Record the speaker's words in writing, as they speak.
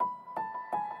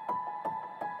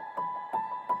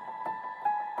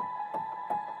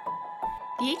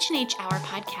The H&H Hour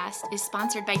podcast is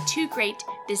sponsored by two great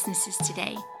businesses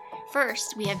today.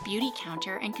 First, we have beauty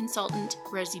counter and consultant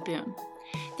Rosie Boone.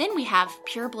 Then we have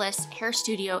Pure Bliss Hair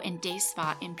Studio and Day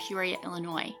Spa in Peoria,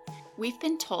 Illinois. We've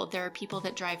been told there are people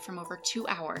that drive from over 2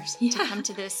 hours to come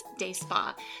to this day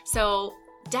spa. So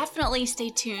definitely stay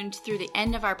tuned through the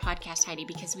end of our podcast, Heidi,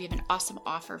 because we have an awesome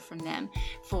offer from them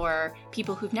for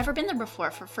people who've never been there before,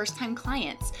 for first-time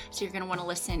clients. So you're going to want to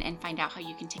listen and find out how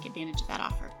you can take advantage of that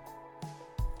offer.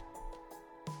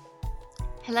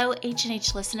 Hello,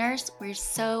 H&H listeners. We're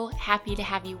so happy to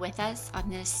have you with us on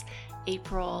this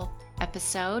April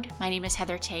episode. My name is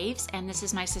Heather Taves, and this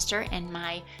is my sister and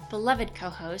my beloved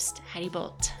co-host, Heidi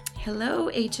Bolt.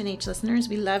 Hello, H&H listeners.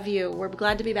 We love you. We're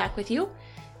glad to be back with you.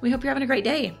 We hope you're having a great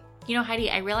day. You know, Heidi,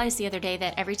 I realized the other day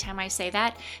that every time I say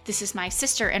that, this is my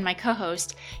sister and my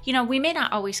co-host. You know, we may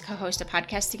not always co-host a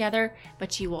podcast together,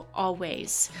 but you will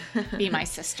always be my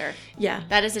sister. Yeah.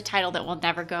 That is a title that will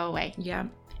never go away. Yeah.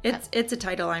 It's a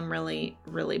title I'm really,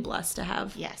 really blessed to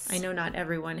have. Yes. I know not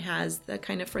everyone has the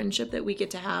kind of friendship that we get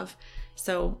to have,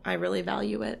 so I really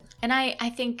value it. And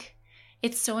I think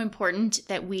it's so important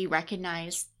that we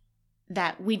recognize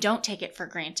that we don't take it for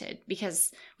granted,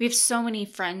 because we have so many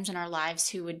friends in our lives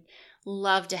who would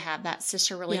love to have that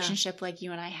sister relationship like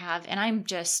you and I have. And I'm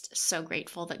just so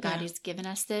grateful that God has given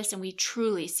us this, and we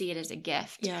truly see it as a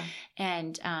gift. Yeah.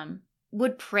 And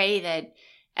would pray that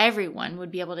everyone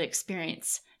would be able to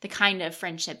experience the kind of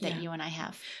friendship that you and I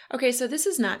have. Okay, so this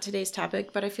is not today's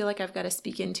topic, but I feel like I've got to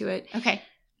speak into it. Okay.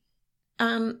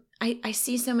 I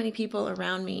see so many people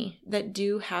around me that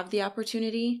do have the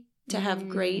opportunity to have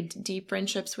great, deep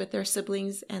friendships with their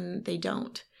siblings, and they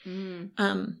don't. And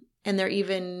they're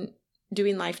even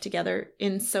doing life together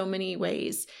in so many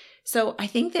ways. So I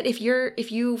think that if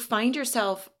you find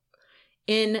yourself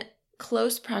in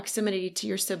close proximity to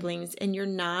your siblings and you're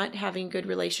not having good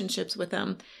relationships with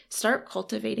them, start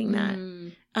cultivating that.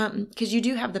 Because you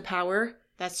do have the power.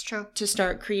 That's true. To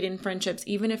start creating friendships,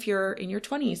 even if you're in your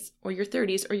 20s or your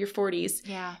 30s or your 40s.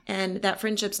 Yeah. And that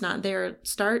friendship's not there.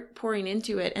 Start pouring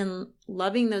into it and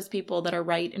loving those people that are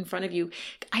right in front of you.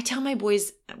 I tell my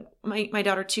boys, my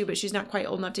daughter too, but she's not quite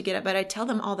old enough to get it, but I tell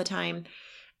them all the time,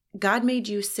 God made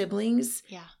you siblings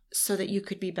so that you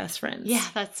could be best friends. Yeah,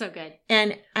 that's so good.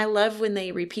 And I love when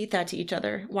they repeat that to each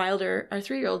other. Wilder, our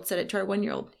 3-year-old, said it to our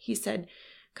 1-year-old. He said,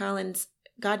 Collins,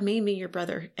 God made me your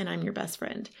brother and I'm your best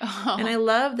friend. Oh. And I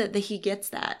love that he gets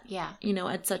that,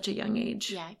 at such a young age.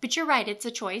 Yeah. But you're right. It's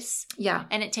a choice. Yeah.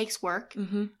 And it takes work.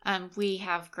 Mm-hmm. We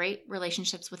have great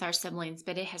relationships with our siblings,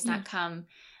 but it has not come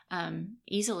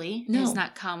easily. No. It has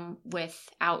not come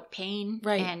without pain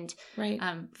and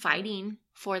fighting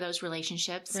for those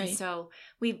relationships. Right. And so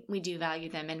we do value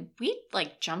them, and we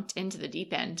jumped into the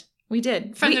deep end. We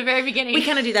did. From the very beginning. We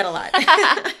kind of do that a lot.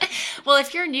 Well,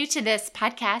 if you're new to this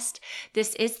podcast,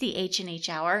 this is the H&H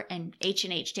Hour, and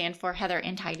H&H stand for Heather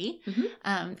and Heidi.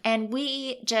 Mm-hmm. And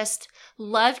we just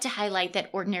love to highlight that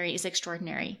ordinary is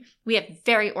extraordinary. We have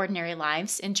very ordinary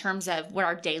lives in terms of what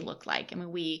our day looked like. I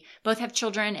mean, we both have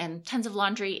children and tons of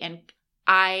laundry, and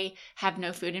I have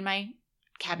no food in my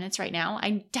cabinets right now.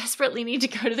 I desperately need to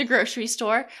go to the grocery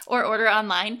store or order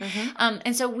online. Mm-hmm.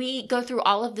 And so we go through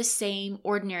all of the same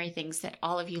ordinary things that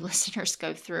all of you listeners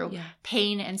go through. Yeah.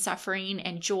 Pain and suffering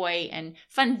and joy and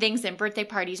fun things and birthday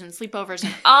parties and sleepovers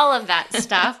and all of that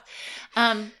stuff.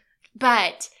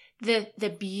 But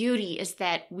the beauty is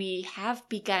that we have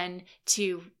begun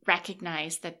to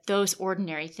recognize that those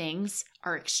ordinary things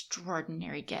are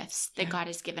extraordinary gifts that God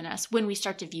has given us when we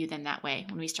start to view them that way,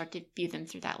 when we start to view them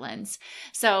through that lens.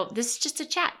 So this is just a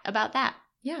chat about that.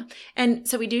 Yeah. And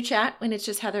so we do chat when it's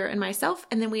just Heather and myself,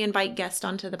 and then we invite guests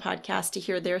onto the podcast to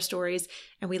hear their stories,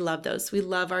 and we love those. We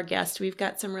love our guests. We've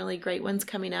got some really great ones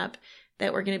coming up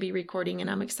that we're going to be recording, and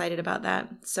I'm excited about that.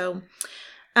 So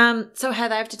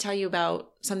Heather, I have to tell you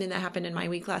about something that happened in my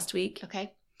week last week.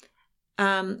 Okay.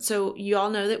 So you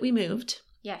all know that we moved.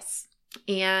 Yes.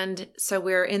 And so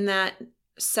we're in that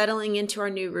settling into our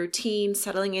new routine,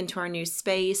 settling into our new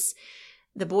space.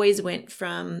 The boys went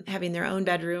from having their own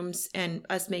bedrooms and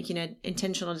us making an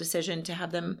intentional decision to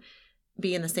have them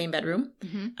be in the same bedroom.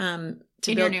 Mm-hmm.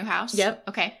 Your new house? Yep.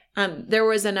 Okay. There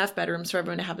was enough bedrooms for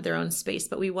everyone to have their own space,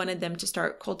 but we wanted them to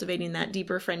start cultivating that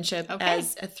deeper friendship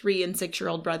as a 3 and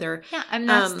 6-year-old brother. Yeah, and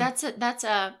that's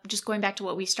just going back to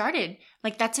what we started.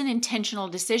 That's an intentional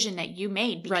decision that you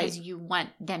made because you want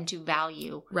them to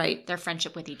value their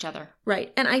friendship with each other.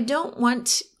 Right. And I don't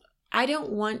want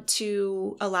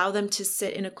to allow them to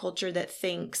sit in a culture that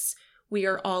thinks we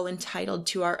are all entitled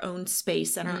to our own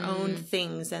space and our own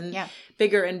things and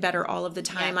bigger and better all of the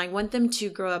time. Yeah. I want them to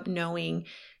grow up knowing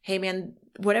hey man,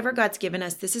 whatever God's given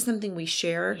us, this is something we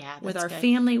share with our good.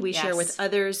 family. We share with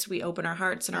others. We open our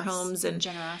hearts and our homes and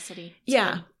generosity. It's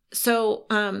good.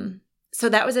 So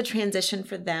that was a transition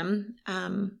for them,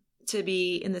 to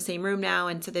be in the same room now.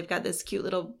 And so they've got this cute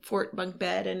little fort bunk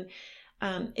bed. And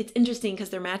it's interesting because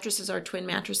their mattresses are twin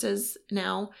mattresses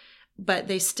now, but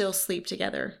they still sleep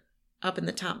together up in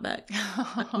the top bed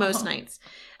most nights.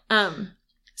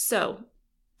 So.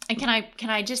 And can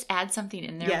I just add something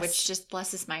in there, which just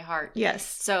blesses my heart? Yes.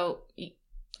 So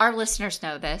our listeners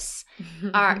know this.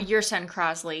 Your son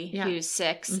Crosley, who's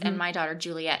 6, and my daughter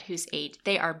Juliet, who's 8,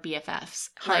 they are BFFs.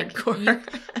 Hardcore.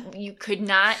 Like, you could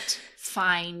not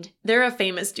find. They're a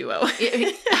famous duo.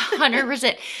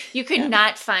 100%. You could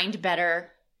not find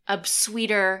a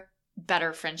sweeter,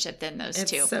 better friendship than those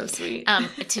two. It's so sweet.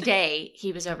 Today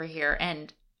he was over here,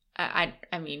 and I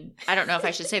mean, I don't know if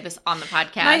I should say this on the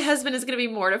podcast. My husband is going to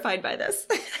be mortified by this.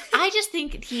 I just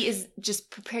think he is just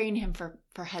preparing him for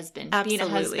husband, Absolutely. being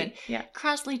a husband. Yeah.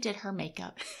 Crosley did her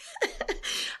makeup.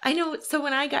 I know. So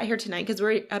when I got here tonight, because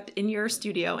we're up in your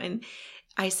studio, and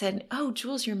I said, "Oh,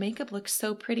 Jules, your makeup looks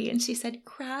so pretty," and she said,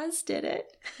 "Kraz did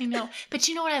it." I know, but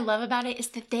you know what I love about it is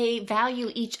that they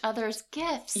value each other's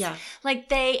gifts. Yeah,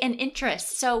 and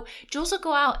interests. So Jules will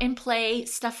go out and play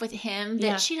stuff with him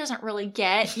that she doesn't really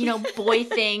get, boy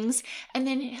things, and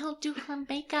then he'll do her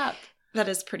makeup. That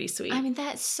is pretty sweet. I mean,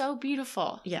 that's so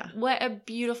beautiful. Yeah. What a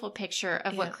beautiful picture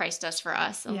of what Christ does for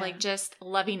us, and just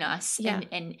loving us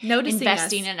and noticing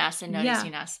investing us. in us and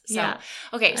noticing us. So,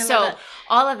 okay. So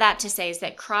all of that to say is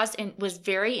that Cross was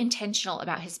very intentional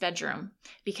about his bedroom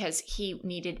because he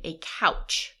needed a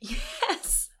couch.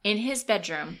 Yes. In his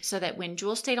bedroom so that when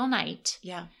Jules stayed all night,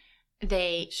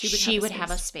 she would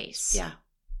have a space. Yeah.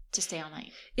 To stay all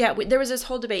night. Yeah, there was this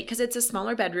whole debate because it's a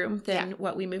smaller bedroom than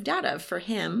what we moved out of for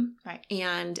him. Right.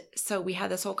 And so we had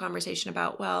this whole conversation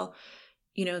about, well,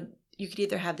 you could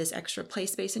either have this extra play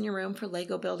space in your room for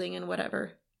Lego building and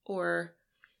whatever, or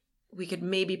we could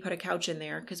maybe put a couch in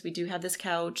there because we do have this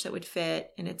couch that would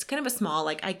fit, and it's kind of a small,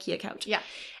 like IKEA couch. Yeah.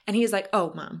 And he's like,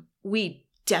 "Oh, Mom, we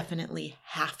definitely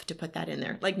have to put that in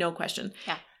there. Like, no question."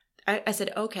 Yeah. I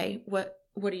said, "Okay, what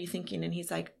are you thinking?" And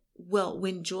he's like, "Well,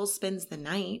 when Jules spends the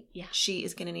night, she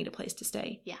is going to need a place to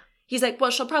stay." Yeah. He's like, "Well,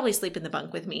 she'll probably sleep in the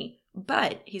bunk with me."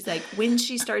 But he's like, when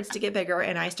she starts to get bigger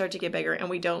and I start to get bigger and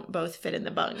we don't both fit in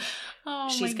the bunk,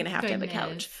 she's going to have a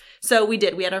couch. So we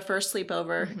did. We had our first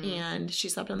sleepover and she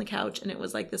slept on the couch, and it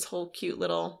was like this whole cute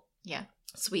little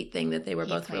sweet thing that they were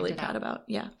both really proud about.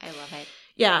 Yeah. I love it.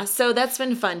 Yeah. So that's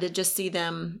been fun to just see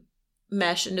them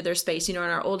mesh into their space. In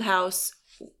our old house,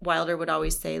 Wilder would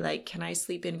always say, like, "Can I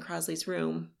sleep in Crosley's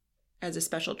room?" as a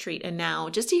special treat. And now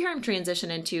just to hear him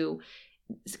transition into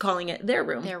calling it their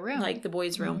room, like the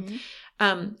boys' room.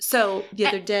 So the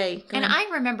other day, and I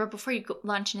remember, before you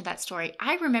launch into that story,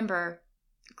 I remember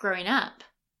growing up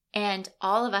and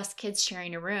all of us kids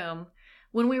sharing a room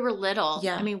when we were little.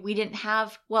 Yeah. I mean, we didn't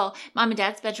have, Mom and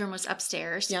Dad's bedroom was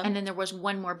upstairs, and then there was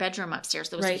one more bedroom upstairs.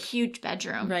 There was a huge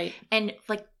bedroom. Right. And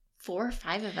like 4 or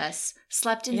 5 of us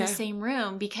slept in the same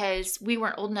room because we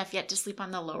weren't old enough yet to sleep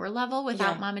on the lower level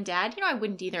without Mom and Dad. I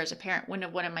wouldn't either as a parent, wouldn't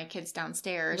have wanted my kids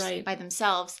downstairs by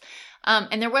themselves.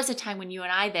 And there was a time when you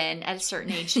and I then, at a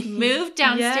certain age, moved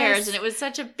downstairs, and it was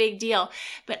such a big deal.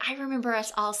 But I remember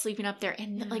us all sleeping up there,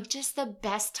 and like just the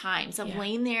best times of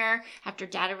laying there after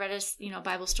Dad had read us,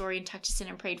 Bible story and tucked us in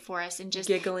and prayed for us, and just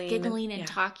giggling and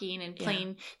talking and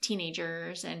playing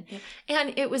teenagers. And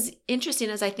it was interesting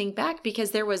as I think back,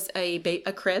 because there was a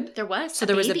crib. There was. So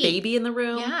there was a baby in the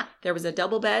room. Yeah. There was a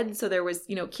double bed. So there was,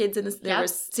 kids in this. There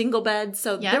was single beds.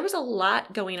 So there was a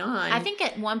lot going on. I think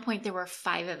at one point there were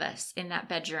 5 of us in that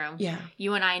bedroom. Yeah.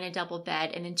 You and I in a double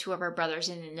bed, and then 2 of our brothers,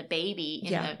 and then the baby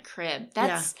in the crib.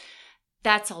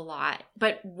 That's a lot.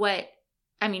 But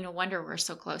no wonder we're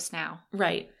so close now.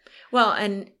 Right. Well,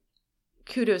 and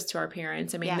kudos to our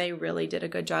parents. I mean, they really did a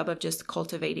good job of just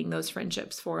cultivating those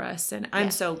friendships for us. And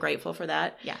I'm so grateful for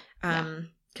that. Yeah.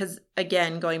 Because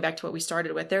again, going back to what we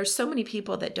started with, there's so many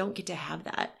people that don't get to have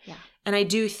that. Yeah. And I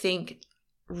do think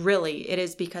really it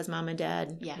is because Mom and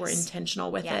Dad were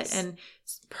intentional with it and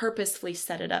purposefully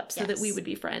set it up so that we would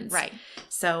be friends. Right.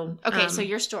 So, okay. So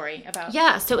your story about.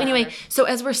 Yeah. So anyway, so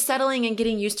as we're settling and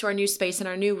getting used to our new space and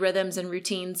our new rhythms and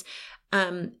routines,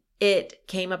 it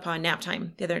came upon nap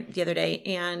time the other day,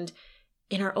 and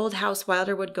in our old house,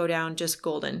 Wilder would go down just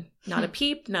golden. Not a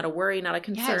peep, not a worry, not a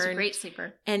concern. Yeah, he was a great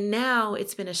sleeper. And now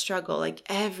it's been a struggle. Like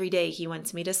every day he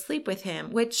wants me to sleep with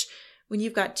him, which when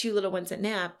you've got 2 little ones that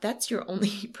nap, that's your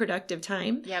only productive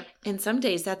time. Yep. And some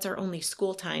days that's our only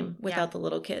school time without the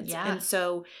little kids. Yeah. And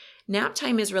so nap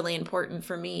time is really important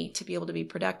for me to be able to be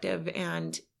productive.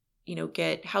 And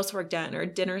get housework done or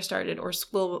dinner started or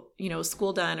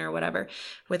school done or whatever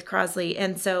with Crosley.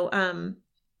 And so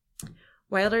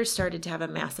Wilder started to have a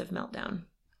massive meltdown,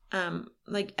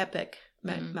 like epic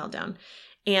meltdown.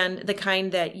 And the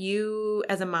kind that you,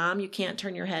 as a mom, you can't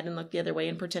turn your head and look the other way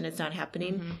and pretend it's not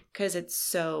happening because it's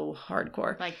so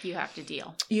hardcore. Like you have to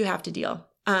deal.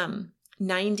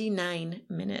 99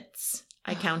 minutes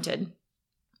I counted.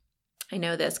 I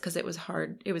know this because it was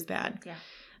hard. It was bad.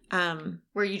 Yeah.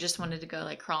 Where you just wanted to go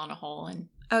like crawl in a hole and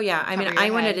oh yeah. I mean,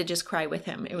 I wanted to just cry with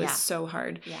him. It was so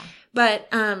hard. Yeah. But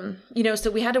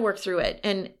so we had to work through it.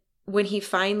 And when he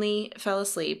finally fell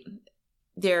asleep,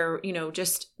 there,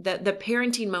 just the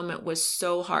parenting moment was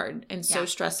so hard and so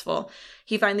stressful.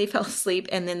 He finally fell asleep,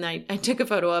 and then I took a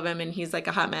photo of him and he's like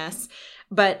a hot mess.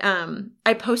 But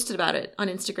I posted about it on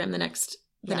Instagram the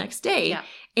next day. Yeah.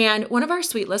 And one of our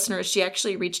sweet listeners, she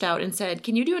actually reached out and said,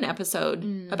 "Can you do an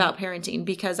episode about parenting?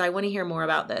 Because I want to hear more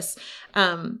about this."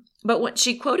 But what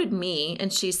she quoted me,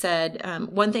 and she said,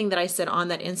 one thing that I said on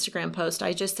that Instagram post,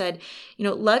 I just said,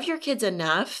 love your kids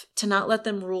enough to not let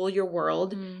them rule your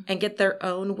world and get their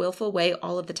own willful way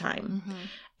all of the time.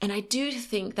 And I do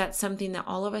think that's something that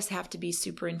all of us have to be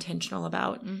super intentional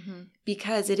about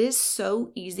because it is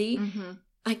so easy.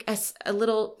 Like a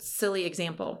little silly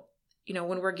example,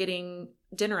 when we're getting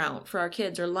dinner out for our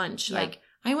kids or lunch, like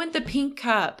I want the pink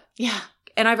cup. Yeah.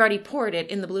 And I've already poured it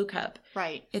in the blue cup.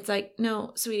 Right. It's like,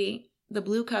 no, sweetie, the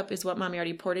blue cup is what mommy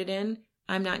already poured it in.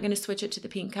 I'm not going to switch it to the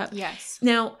pink cup. Yes.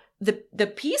 Now, the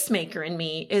peacemaker in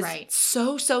me is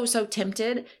so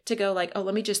tempted to go like, oh,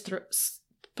 let me just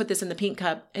put this in the pink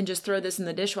cup and just throw this in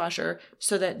the dishwasher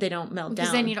so that they don't melt down.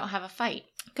 Because then you don't have a fight.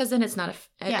 Because then it's not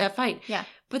a fight. Yeah.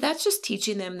 But that's just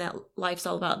teaching them that life's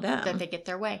all about them. That they get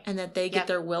their way. And that they get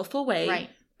their willful way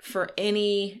for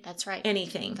anything. That's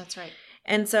right.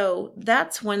 And so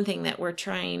that's one thing that we're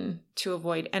trying to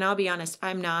avoid. And I'll be honest,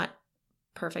 I'm not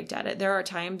perfect at it. There are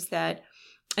times that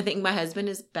I think my husband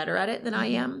is better at it than I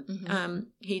am.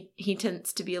 He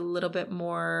tends to be a little bit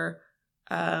more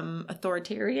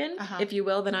authoritarian, if you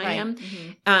will, than I am.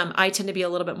 I tend to be a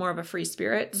little bit more of a free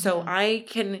spirit. So I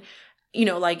can,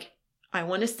 I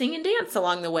want to sing and dance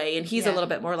along the way. And he's a little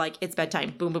bit more like, it's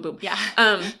bedtime. Boom, boom, boom. Yeah.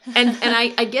 And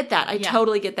I get that. I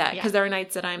totally get that. Because there are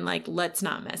nights that I'm like, let's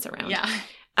not mess around.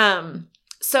 Yeah.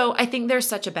 So I think there's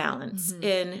such a balance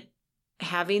in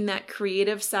having that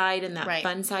creative side and that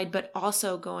fun side, but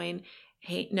also going,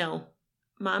 hey, no,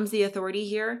 mom's the authority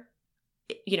here.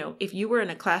 If you were in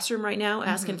a classroom right now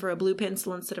asking for a blue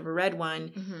pencil instead of a red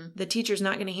one, the teacher's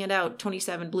not going to hand out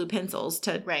 27 blue pencils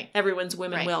to everyone's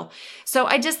women will. So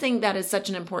I just think that is such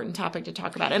an important topic to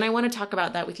talk about. And I want to talk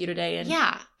about that with you today. And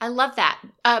yeah, I love that.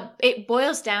 It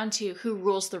boils down to who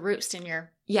rules the roost in your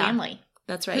family.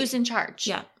 That's right. Who's in charge.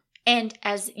 Yeah. And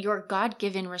as your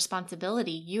God-given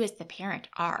responsibility, you as the parent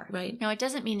are. Right. Now, it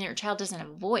doesn't mean that your child doesn't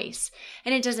have a voice.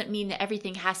 And it doesn't mean that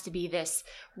everything has to be this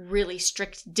really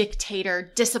strict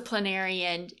dictator,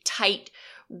 disciplinarian, tight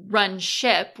run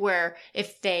ship where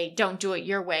if they don't do it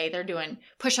your way, they're doing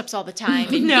push-ups all the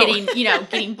time and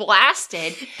getting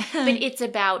blasted. But it's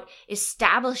about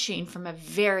establishing from a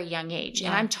very young age. Yeah.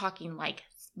 And I'm talking like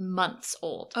months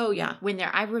old. Oh, yeah.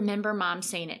 I remember mom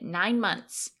saying at 9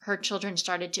 months, her children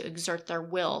started to exert their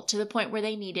will to the point where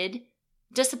they needed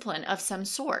discipline of some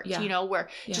sort, where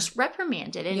just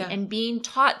reprimanded and being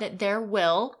taught that their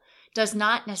will does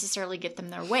not necessarily get them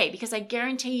their way. Because I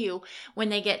guarantee you when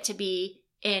they get to be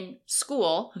in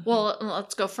school, well,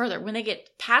 let's go further. When they get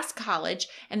past college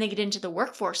and they get into the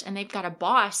workforce and they've got a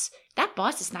boss, that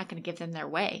boss is not going to give them their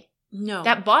way. No.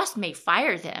 That boss may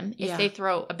fire them if they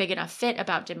throw a big enough fit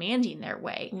about demanding their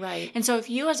way. Right. And so if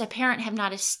you as a parent have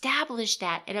not established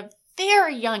that at a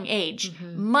very young age,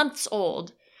 months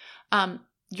old,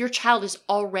 your child is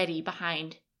already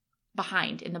behind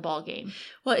in the ball game.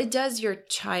 Well, it does our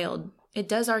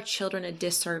children a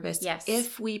disservice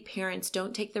if we parents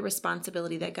don't take the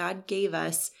responsibility that God gave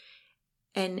us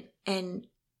and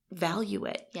value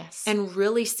it. Yes. And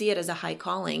really see it as a high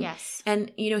calling. Yes.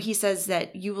 And, he says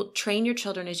that you will train your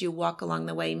children as you walk along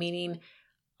the way, meaning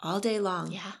all day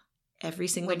long. Yeah. Every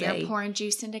single day. When you're pouring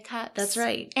juice into cups. That's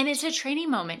right. And it's a training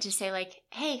moment to say like,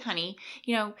 hey, honey,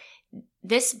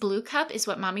 this blue cup is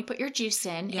what mommy put your juice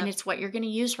in and it's what you're going to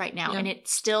use right now. Yep. And it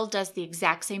still does the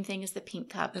exact same thing as the pink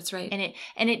cup. That's right. And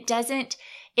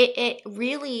it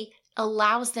really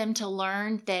allows them to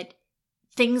learn that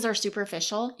things are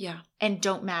superficial and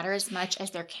don't matter as much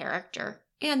as their character.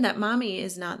 And that mommy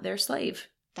is not their slave.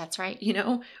 That's right.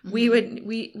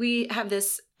 We have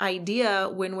this idea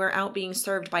when we're out being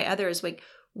served by others, like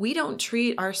we don't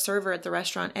treat our server at the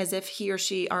restaurant as if he or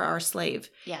she are our slave.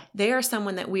 Yeah. They are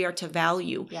someone that we are to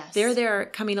value. Yes. They're there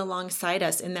coming alongside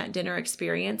us in that dinner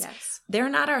experience. Yes. They're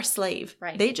not our slave.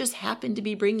 Right. They just happen to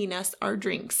be bringing us our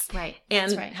drinks. Right.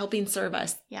 And That's right. helping serve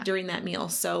us Yeah. during that meal.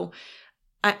 So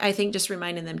I think just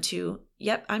reminding them too,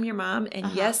 yep, I'm your mom.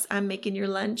 And yes, I'm making your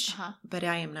lunch, but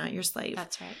I am not your slave.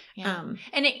 That's right. Yeah.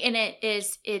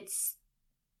 It's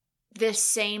this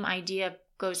same idea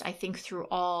goes, I think, through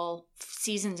all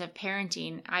seasons of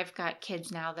parenting. I've got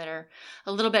kids now that are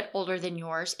a little bit older than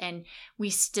yours, and we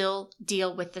still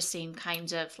deal with the same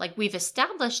kinds of, like, we've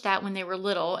established that when they were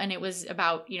little, and it was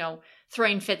about,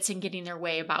 throwing fits and getting their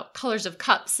way, about colors of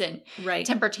cups and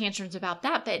temper tantrums about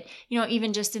that. But,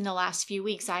 even just in the last few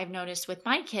weeks, I've noticed with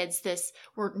my kids,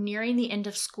 we're nearing the end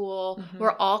of school. Mm-hmm.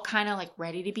 We're all kind of like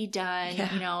ready to be done.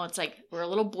 Yeah. It's like we're a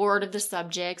little bored of the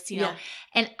subjects,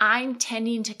 and I'm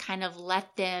tending to kind of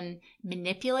let them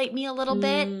manipulate me a little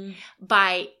bit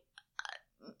by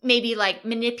maybe like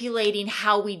manipulating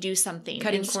how we do something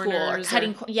cutting in school corners or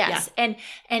cutting. Yes. Yeah.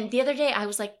 And the other day I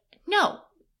was like, no.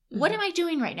 What am I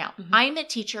doing right now? Mm-hmm. I'm the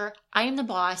teacher. I am the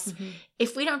boss. Mm-hmm.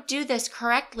 If we don't do this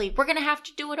correctly, we're going to have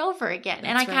to do it over again. That's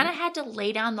and I kind of had to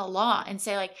lay down the law and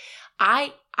say, like,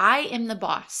 I am the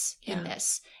boss in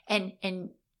this, and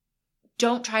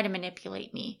don't try to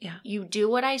manipulate me. Yeah. You do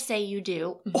what I say you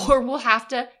do, or we'll have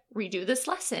to redo this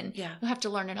lesson. Yeah. We'll have to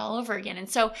learn it all over again. And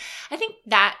so I think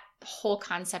that whole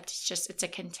concept is it's a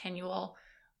continual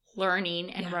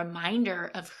learning and reminder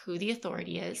of who the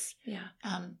authority is. Yeah.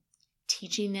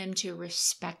 Teaching them to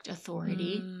respect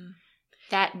authority.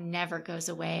 That never goes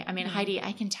away. I mean, Heidi,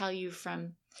 I can tell you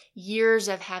from years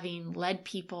of having led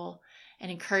people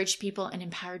and encouraged people and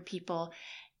empowered people,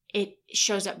 it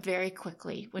shows up very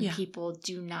quickly when people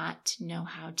do not know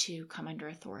how to come under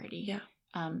authority.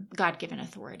 Yeah. God-given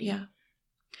authority. Yeah.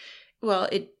 Well,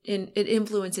 it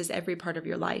influences every part of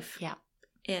your life. Yeah.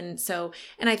 And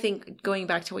I think going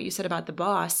back to what you said about the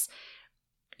boss,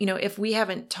 if we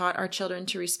haven't taught our children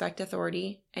to respect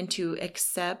authority and to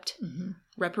accept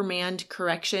reprimand,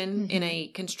 correction in a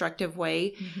constructive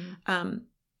way,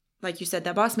 like you said,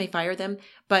 that boss may fire them,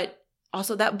 but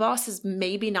also that boss is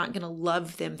maybe not going to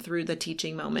love them through the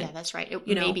teaching moment. Yeah, that's right. It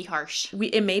may be harsh.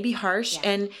 It may be harsh. Yeah.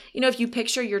 And, if you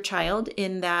picture your child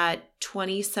in that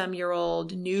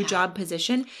 20-some-year-old new job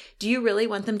position, do you really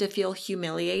want them to feel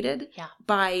humiliated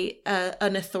by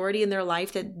an authority in their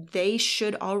life that they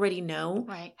should already know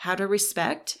how to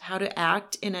respect, how to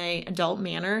act in an adult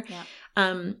manner?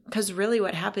 Yeah. Because really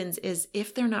what happens is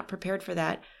if they're not prepared for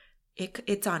that,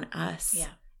 it's on us.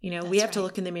 Yeah. We have to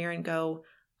look in the mirror and go,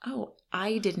 oh,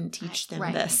 I didn't teach them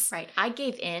this. Right. I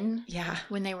gave in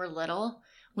when they were little,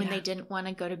 when they didn't want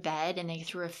to go to bed and they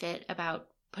threw a fit about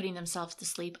putting themselves to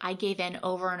sleep. I gave in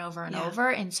over and over and over.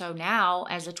 And so now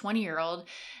as a 20-year-old,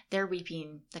 they're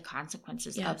reaping the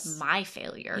consequences of my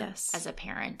failure as a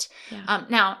parent. Yeah.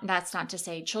 Now, that's not to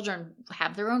say children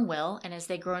have their own will. And as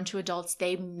they grow into adults,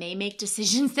 they may make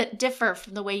decisions that differ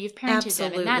from the way you've parented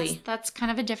them. And that's kind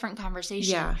of a different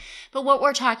conversation. Yeah. But what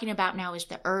we're talking about now is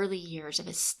the early years of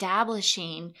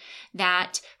establishing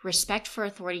that respect for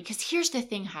authority. Because here's the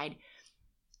thing, Heidi.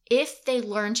 If they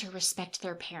learn to respect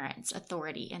their parents'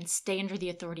 authority and stay under the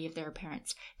authority of their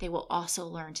parents, they will also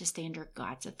learn to stay under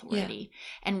God's authority. Yeah.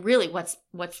 And really, what's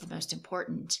the most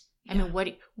important? I mean, what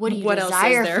do you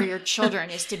desire for your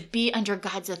children is to be under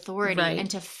God's authority and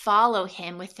to follow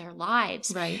Him with their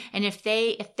lives. Right. And if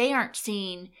they aren't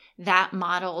seeing that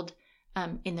modeled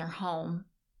in their home,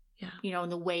 in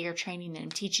the way you're training them,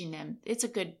 teaching them, it's a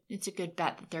good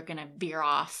bet that they're going to veer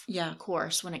off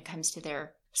course when it comes to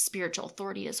their spiritual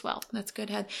authority as well. That's good,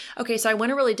 Head. Okay, so I want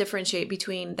to really differentiate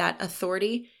between that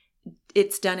authority,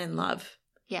 it's done in love.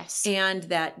 Yes. And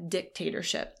that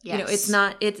dictatorship. Yes.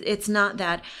 It's not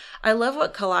that. I love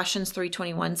what Colossians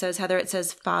 3:21 says, Heather. It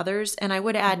says fathers, and I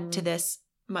would add to this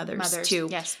mothers too.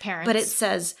 Yes, parents. But it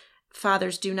says,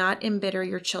 fathers, do not embitter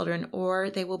your children or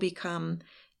they will become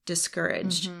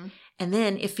discouraged. Mm-hmm. And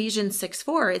then Ephesians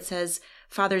 6:4, it says,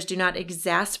 fathers, do not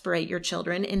exasperate your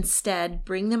children. Instead,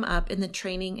 bring them up in the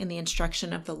training and the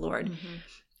instruction of the Lord. Mm-hmm.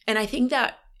 And I think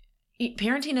that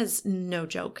parenting is no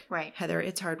joke, right, Heather.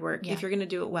 It's hard work. Yeah. If you're going to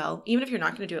do it well, even if you're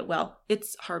not going to do it well,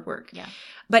 it's hard work. Yeah.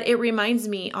 But it reminds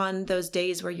me on those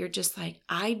days where you're just like,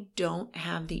 I don't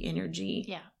have the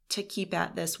energy to keep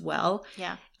at this well.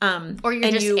 Yeah. Or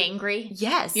you're just angry.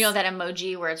 Yes. You know that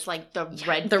emoji where it's like the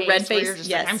red face. Where you're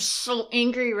just like, I'm so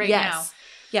angry right now.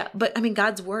 Yeah. But I mean,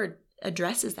 God's word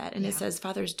addresses that. And it says,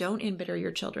 fathers, don't embitter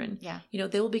your children. Yeah.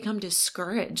 They will become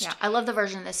discouraged. Yeah. I love the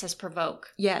version that says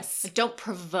provoke. Yes. Like, don't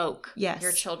provoke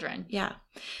your children. Yeah.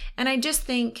 And I just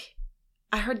think,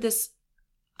 I heard this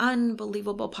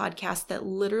unbelievable podcast that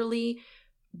literally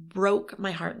broke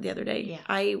my heart the other day. Yeah.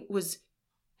 I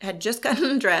had just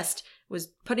gotten dressed, was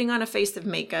putting on a face of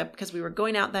makeup because we were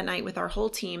going out that night with our whole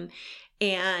team.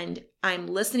 And I'm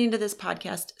listening to this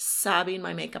podcast, sobbing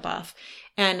my makeup off.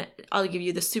 And I'll give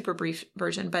you the super brief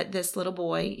version, but this little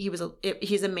boy,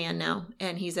 he's a man now,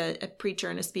 and he's a preacher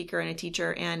and a speaker and a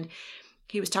teacher. And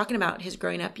he was talking about his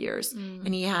growing up years.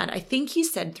 And he had, I think he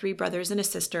said 3 brothers and a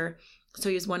sister. So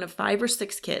he was one of 5 or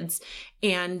 6 kids.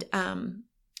 And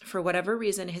for whatever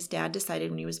reason, his dad decided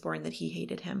when he was born that he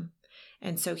hated him.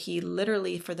 And so he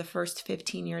literally, for the first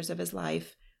 15 years of his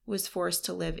life, was forced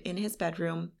to live in his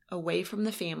bedroom away from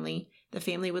the family. The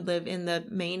family would live in the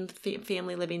main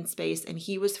family living space, and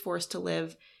he was forced to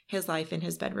live his life in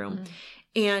his bedroom.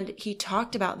 And he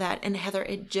talked about that. And Heather,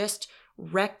 it just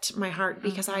wrecked my heart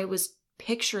because I was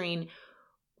picturing,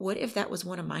 what if that was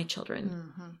one of my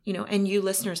children? You know, and you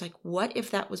listeners, like, what if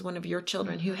that was one of your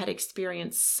children who had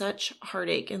experienced such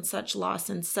heartache and such loss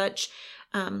and such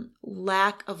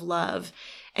lack of love?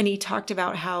 And he talked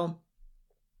about how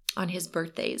on his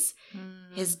birthdays,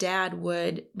 his dad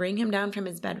would bring him down from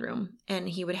his bedroom, and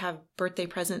he would have birthday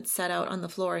presents set out on the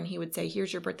floor, and he would say,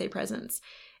 "Here's your birthday presents."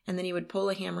 And then he would pull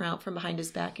a hammer out from behind his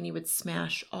back, and he would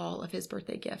smash all of his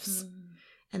birthday gifts.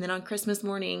 And then on Christmas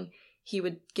morning, he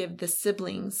would give his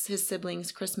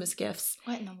siblings Christmas gifts.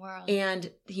 What in the world?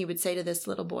 And he would say to this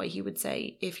little boy, he would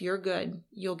say, "If you're good,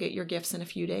 you'll get your gifts in a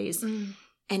few days."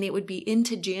 And it would be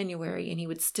into January, and he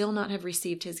would still not have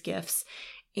received his gifts.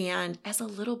 And as a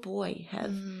little boy,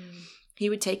 he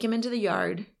would take him into the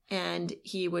yard, and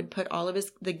he would put all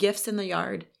of the gifts in the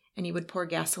yard, and he would pour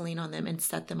gasoline on them and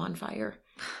set them on fire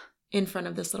in front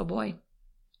of this little boy.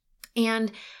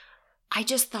 And I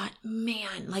just thought,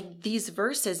 man, like, these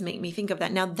verses make me think of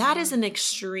that. Now, that is an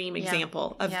extreme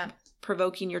example of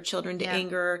provoking your children to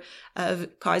anger, of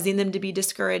causing them to be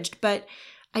discouraged. But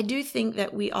I do think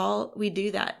that we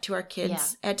do that to our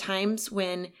kids at times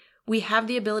when we have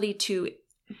the ability to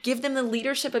give them the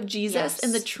leadership of Jesus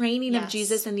and the training of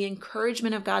Jesus and the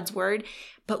encouragement of God's word,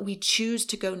 but we choose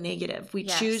to go negative. We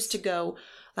choose to go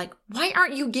like, "Why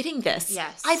aren't you getting this?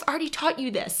 I've already taught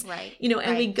you this." Right. You know,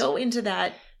 and we go into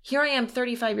that. Here I am,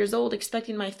 35 years old,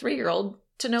 expecting my 3-year-old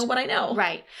to know what I know.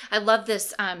 Right. I love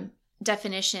this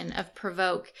definition of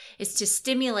provoke is to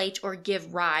stimulate or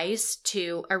give rise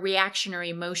to a reactionary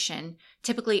emotion,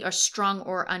 typically a strong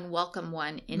or unwelcome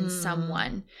one in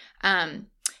someone.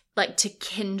 Like to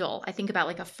kindle. I think about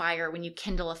like a fire. When you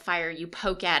kindle a fire, you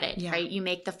poke at it, right? You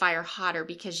make the fire hotter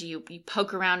because you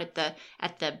poke around at the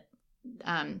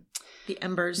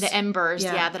embers. The embers,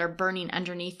 that are burning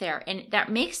underneath there. And that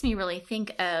makes me really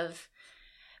think of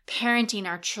parenting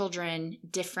our children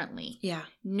differently. Yeah.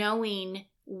 Knowing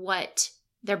what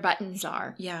their buttons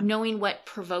are. Yeah. Knowing what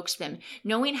provokes them.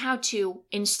 Knowing how to,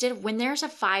 instead of when there's a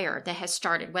fire that has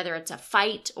started, whether it's a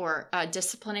fight or a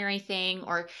disciplinary thing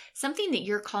or something that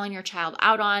you're calling your child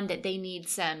out on that they need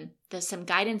some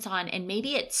guidance on, and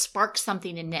maybe it sparks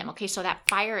something in them. Okay, so that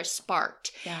fire is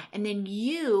sparked. Yeah. And then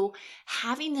you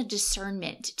having the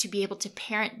discernment to be able to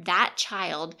parent that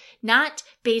child, not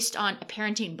based on a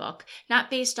parenting book, not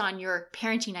based on your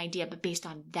parenting idea, but based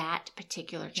on that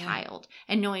particular child,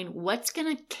 and knowing what's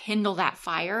going to kindle that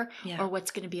fire or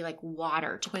what's going to be like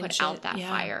water to put out that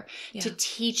fire, to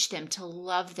teach them, to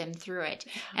love them through it.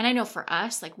 Yeah. And I know for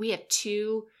us, like, we have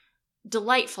 2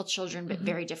 delightful children, but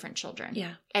very different children.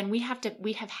 Yeah. And we have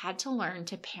had to learn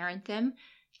to parent them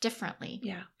differently.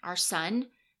 Yeah. Our son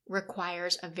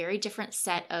requires a very different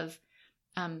set of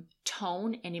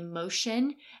tone and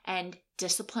emotion and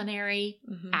disciplinary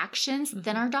actions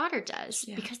than our daughter does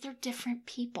because they're different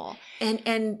people.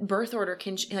 And birth order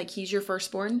can, like, he's your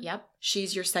firstborn. Yep.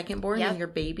 She's your secondborn and your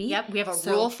baby. Yep. We have a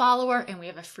rule follower and we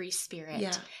have a free spirit.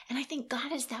 Yeah. And I think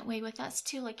God is that way with us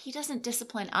too. Like, he doesn't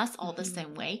discipline us all the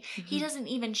same way. He doesn't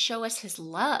even show us his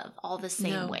love all the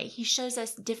same way. He shows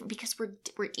us different because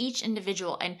we're each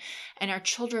individual, and our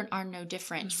children are no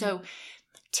different. So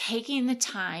taking the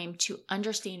time to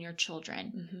understand your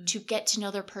children, to get to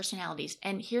know their personalities.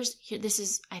 And this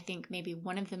is, I think, maybe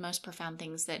one of the most profound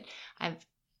things that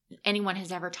anyone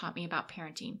has ever taught me about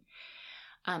parenting.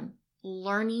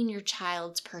 Learning your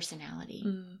child's personality,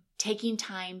 taking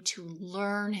time to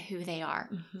learn who they are,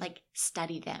 like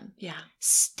study them. Yeah.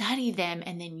 Study them,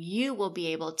 and then you will be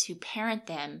able to parent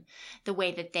them the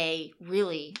way that they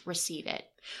really receive it.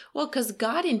 Well, because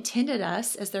God intended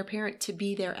us as their parent to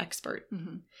be their expert.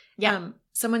 Yeah.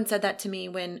 Someone said that to me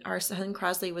when our son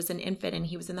Crosley was an infant and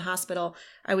he was in the hospital.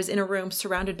 I was in a room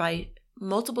surrounded by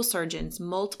multiple surgeons,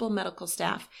 multiple medical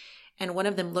staff. And one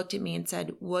of them looked at me and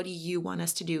said, "What do you want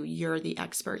us to do? You're the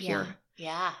expert here."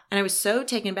 Yeah. And I was so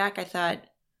taken back. I thought,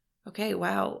 okay,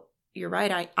 wow, you're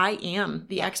right. I am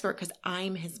the expert because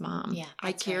I'm his mom. Yeah,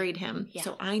 I carried him. Yeah.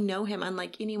 So I know him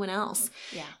unlike anyone else.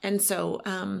 Yeah. And so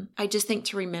I just think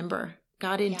to remember,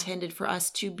 God intended for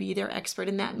us to be their expert.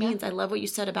 And that means, I love what you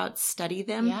said about study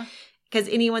them. Yeah. Because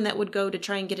anyone that would go to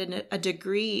try and get a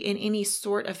degree in any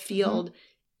sort of field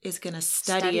is going to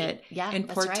study it and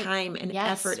pour time and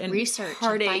effort and research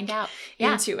heartache and find out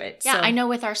into it. Yeah, so. I know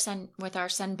with our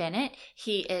son Bennett,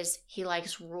 he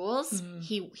likes rules.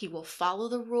 He will follow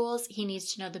the rules. He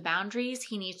needs to know the boundaries.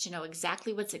 He needs to know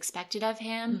exactly what's expected of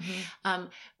him.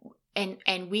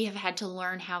 And we have had to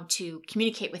learn how to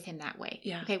communicate with him that way.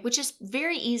 Yeah. Okay. Which is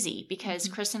very easy because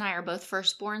Chris and I are both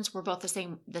firstborns. We're both the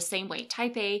same way.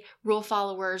 Type A, rule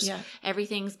followers. Yeah.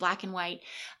 Everything's black and white.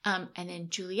 And then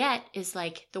Juliet is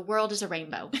like, the world is a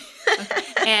rainbow.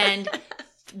 And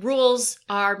rules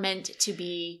are meant to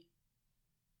be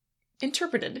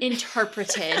interpreted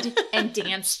and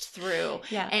danced through.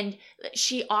 Yeah. And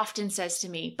she often says to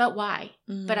me, but why?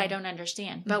 But I don't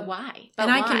understand. But why? But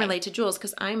and I can relate to Jules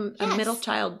because I'm a middle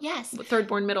child. Yes. Third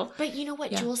born middle. But you know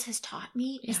what Jules has taught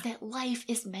me is that life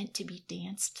is meant to be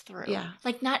danced through. Yeah.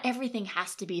 Like not everything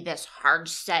has to be this hard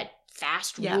set,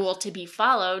 fast rule to be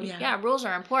followed. Yeah. Rules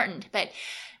are important. But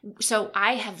so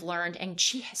I have learned, and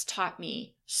she has taught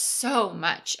me so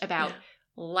much about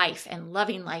life and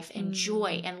loving life and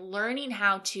joy and learning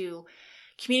how to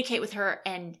communicate with her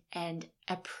and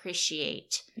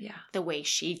appreciate the way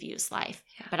she views life.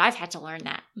 Yeah. But I've had to learn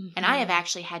that. And I have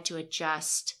actually had to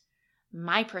adjust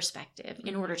my perspective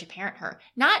in order to parent her.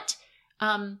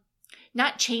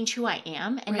 Not change who I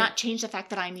am and not change the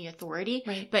fact that I'm the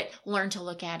authority, but learn to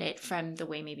look at it from the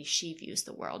way maybe she views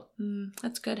the world.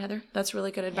 That's good, Heather. That's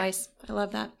really good advice. I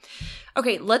love that.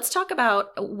 Okay, let's talk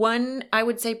about one, I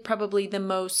would say probably the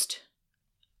most,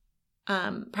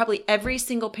 probably every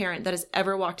single parent that has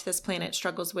ever walked this planet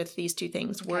struggles with these two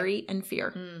things, worry and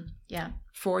fear.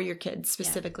 For your kids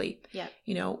specifically. Yeah.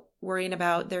 You know, worrying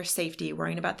about their safety,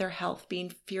 worrying about their health, being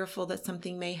fearful that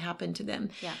something may happen to them.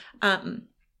 Yeah.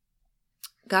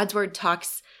 God's word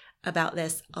talks about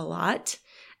this a lot.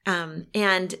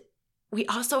 And we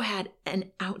also had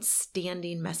an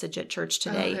outstanding message at church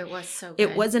today. Oh, it was so good.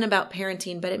 It wasn't about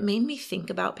parenting, but it made me think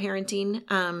about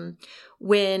parenting.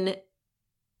 When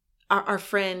our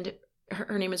friend,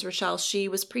 her name is Rochelle, she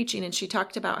was preaching and she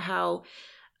talked about how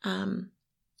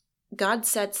God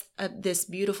sets this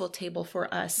beautiful table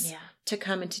for us to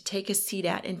come and to take a seat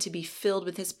at and to be filled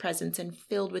with his presence and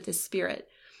filled with his spirit.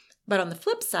 But on the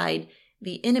flip side,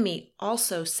 the enemy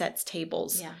also sets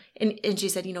tables. Yeah. And she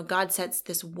said, you know, God sets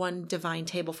this one divine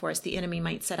table for us. The enemy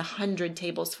might set 100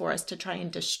 tables for us to try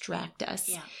and distract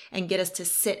us and get us to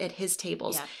sit at his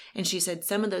tables. Yeah. And she said,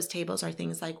 some of those tables are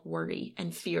things like worry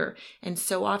and fear. And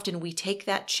so often we take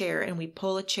that chair and we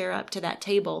pull a chair up to that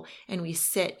table and we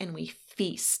sit and we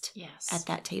feast at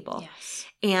that table. Yes.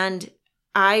 And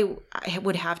I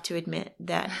would have to admit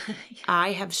that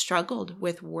I have struggled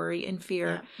with worry and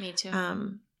fear. Yeah, me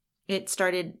too. It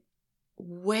started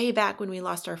way back when we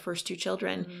lost our first two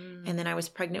children. And then I was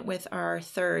pregnant with our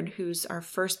third, who's our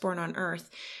firstborn on earth,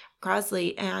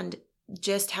 Crosley, and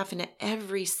just having to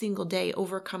every single day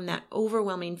overcome that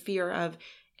overwhelming fear of,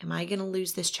 am I going to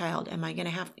lose this child? Am I going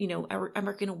to have, am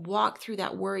I going to walk through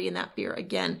that worry and that fear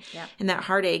again and that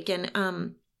heartache?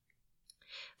 And,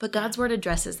 but God's word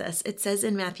addresses this. It says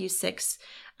in Matthew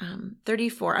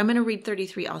 6:34, I'm going to read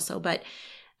 33 also, but,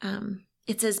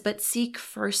 it says, but seek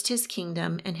first his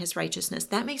kingdom and his righteousness.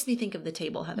 That makes me think of the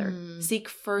table, Heather. Seek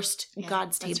first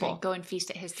God's table. Right. Go and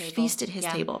feast at his table. Feast at his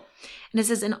table. And it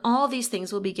says, and all these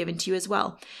things will be given to you as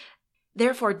well.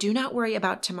 Therefore, do not worry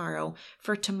about tomorrow,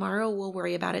 for tomorrow will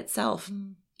worry about itself.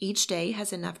 Each day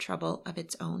has enough trouble of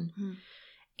its own.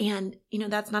 And,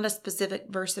 that's not a specific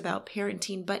verse about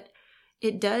parenting, but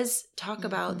it does talk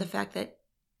about the fact that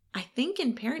I think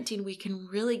in parenting, we can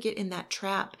really get in that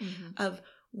trap of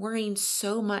worrying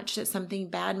so much that something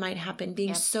bad might happen,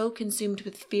 being so consumed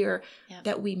with fear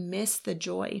that we miss the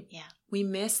joy. Yeah. We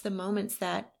miss the moments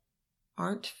that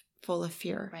aren't full of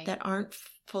fear, that aren't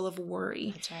full of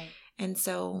worry. That's right. And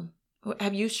so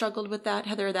have you struggled with that,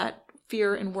 Heather, that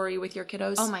fear and worry with your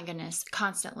kiddos? Oh my goodness,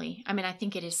 constantly. I mean, I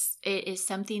think it is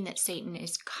something that Satan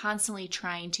is constantly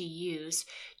trying to use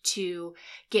to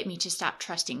get me to stop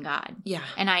trusting God. Yeah.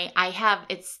 And I have,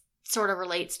 it's sort of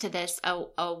relates to this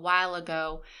a while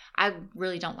ago. I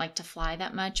really don't like to fly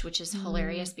that much, which is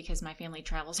hilarious because my family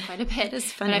travels quite a bit. It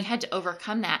is funny. But I've had to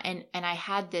overcome that. And I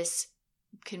had this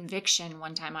conviction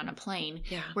one time on a plane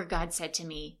where God said to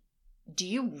me, do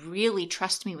you really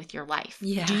trust me with your life?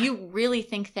 Yeah. Do you really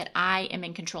think that I am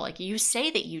in control? Like you say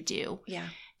that you do. Yeah.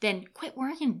 then quit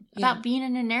worrying about being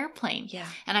in an airplane. Yeah.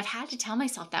 And I've had to tell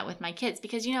myself that with my kids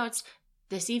because, it's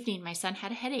this evening, my son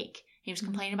had a headache. He was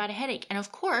complaining about a headache. And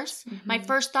of course, my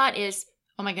first thought is,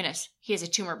 oh my goodness, he has a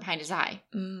tumor behind his eye.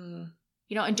 And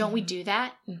don't we do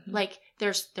that? Like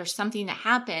there's something that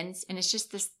happens and it's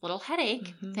just this little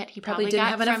headache that he probably didn't got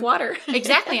have enough water.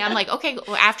 Exactly. I'm like, okay,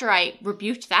 well, after I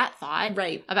rebuked that thought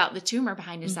about the tumor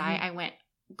behind his eye, I went,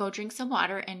 go drink some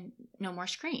water and no more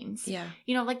screens. Yeah.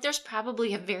 Like there's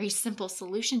probably a very simple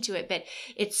solution to it, but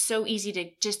it's so easy to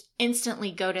just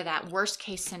instantly go to that worst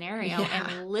case scenario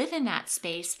and live in that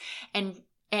space. And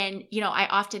I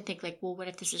often think like, well, what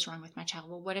if this is wrong with my child?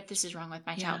 Well, what if this is wrong with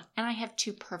my child? And I have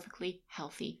 2 perfectly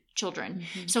healthy children.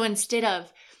 So instead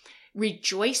of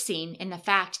rejoicing in the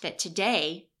fact that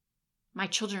today my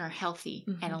children are healthy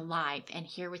and alive and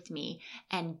here with me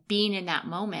and being in that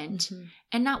moment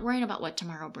and not worrying about what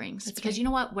tomorrow brings. That's because right. you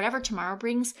know what? Whatever tomorrow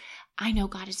brings, I know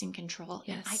God is in control.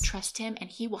 Yes. And I trust him and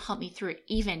he will help me through it,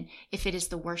 even if it is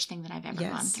the worst thing that I've ever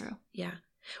gone through. Yeah.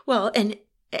 Well, and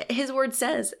his word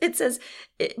says,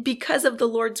 because of the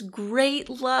Lord's great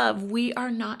love, we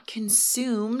are not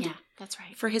consumed. Yeah, that's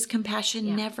right. For his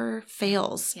compassion never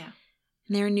fails. Yeah.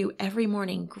 And they're new every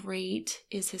morning. Great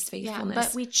is his faithfulness. Yeah,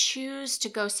 but we choose to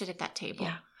go sit at that table.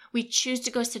 Yeah. We choose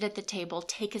to go sit at the table,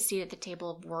 take a seat at the table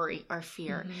of worry or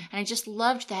fear. And I just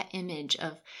loved that image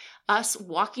of us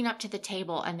walking up to the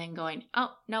table and then going,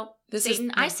 oh, no,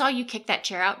 Satan, I saw you kick that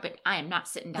chair out, but I am not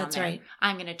sitting down there. Right.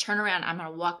 I'm going to turn around. I'm going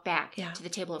to walk back to the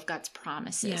table of God's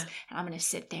promises. And I'm going to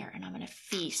sit there and I'm going to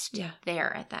feast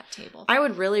there at that table. I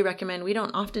would really recommend, we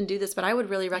don't often do this, but I would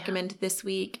really recommend this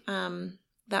week,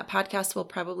 that podcast will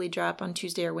probably drop on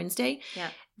Tuesday or Wednesday. Yeah.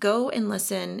 Go and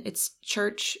listen. It's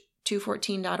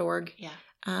church214.org. Yeah.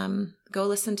 Go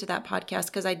listen to that podcast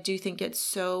because I do think it's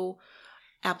so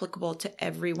applicable to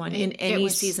everyone in any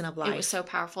season of life. It was so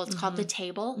powerful. It's called The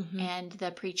Table, and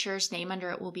the preacher's name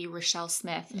under it will be Rochelle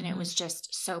Smith, and it was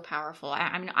just so powerful.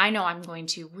 I know I'm going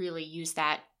to really use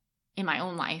that in my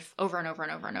own life over and over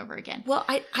and over and over again. Well,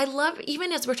 I love,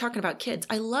 even as we're talking about kids,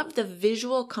 I love the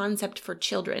visual concept for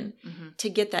children to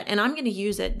get that. And I'm going to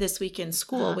use it this week in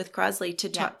school with Crosley to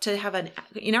talk, to have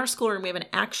in our schoolroom, we have an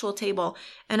actual table,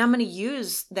 and I'm going to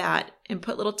use that and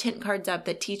put little tent cards up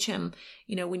that teach him,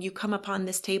 when you come upon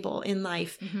this table in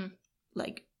life,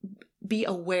 like, be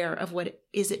aware of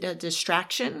is it a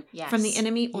distraction from the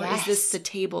enemy, or is this the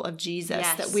table of Jesus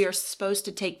that we are supposed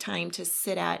to take time to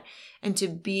sit at and to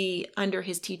be under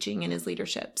his teaching and his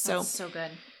leadership. That's so good.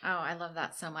 Oh, I love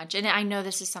that so much. And I know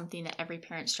this is something that every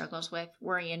parent struggles with.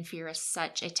 Worry and fear is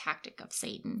such a tactic of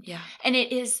Satan. Yeah. And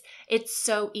it's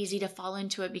so easy to fall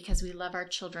into it because we love our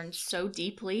children so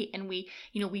deeply, and we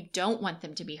don't want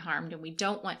them to be harmed, and we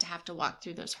don't want to have to walk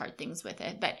through those hard things with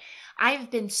it. But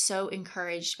I've been so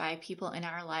encouraged by people in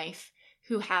our life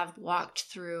who have walked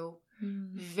through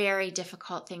very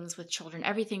difficult things with children,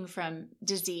 everything from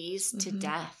disease to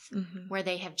death, where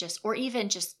they have or even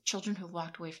just children who've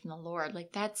walked away from the Lord.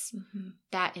 Like that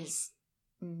is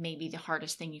maybe the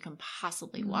hardest thing you can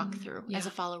possibly walk through as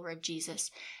a follower of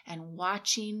Jesus, and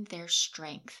watching their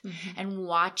strength and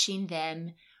watching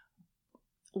them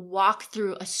walk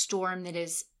through a storm that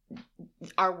is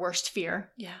our worst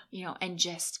fear, and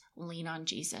just lean on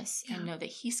Jesus and know that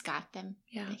he's got them,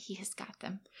 that he has got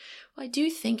them. Well, I do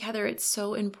think, Heather, it's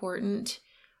so important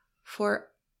for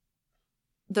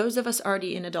those of us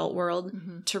already in adult world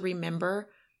to remember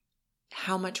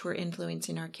how much we're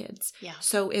influencing our kids. Yeah.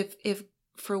 So if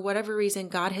for whatever reason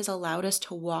God has allowed us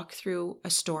to walk through a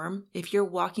storm, if you're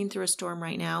walking through a storm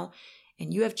right now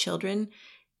and you have children,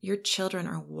 your children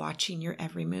are watching your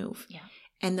every move. Yeah.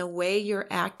 And the way you're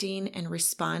acting and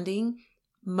responding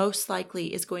most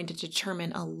likely is going to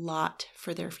determine a lot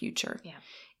for their future.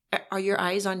 Yeah. Are your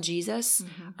eyes on Jesus?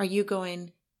 Are you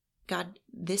going, God,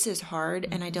 this is hard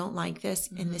and I don't like this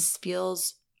and this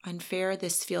feels unfair.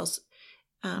 This feels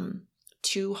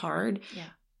too hard.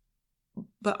 Yeah.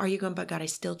 But are you going, but God, I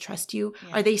still trust you?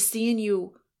 Yeah. Are they seeing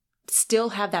you still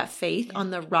have that faith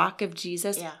on the rock of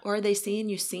Jesus? Yeah. Or are they seeing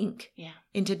you sink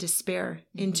into despair,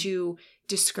 into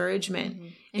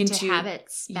discouragement, into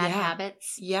habits, bad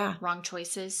habits, wrong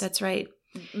choices? That's right.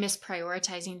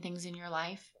 Misprioritizing things in your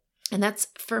life. And that's,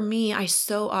 for me, I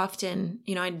so often,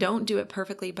 I don't do it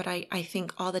perfectly, but I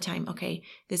think all the time, okay,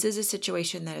 this is a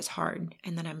situation that is hard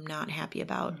and that I'm not happy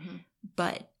about.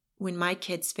 But when my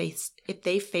kids if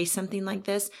they face something like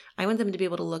this, I want them to be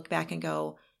able to look back and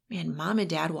go, man, mom and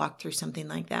dad walked through something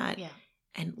like that. Yeah.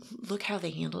 And look how they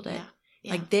handled it. Yeah.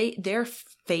 Yeah. Like their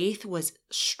faith was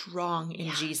strong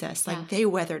in Jesus. Like they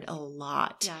weathered a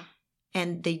lot. Yeah.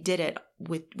 And they did it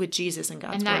with Jesus and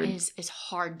God's word. And that is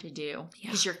hard to do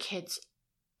because your kids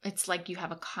it's like you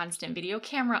have a constant video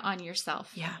camera on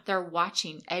yourself. Yeah. They're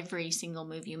watching every single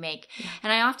move you make. Yeah.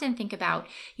 And I often think about,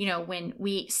 when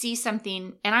we see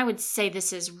something, and I would say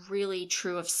this is really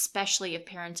true of especially of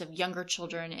parents of younger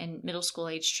children and middle school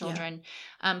age children.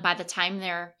 Yeah. By the time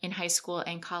they're in high school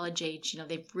and college age,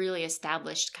 they've really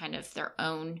established kind of their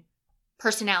own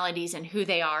personalities and who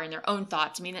they are and their own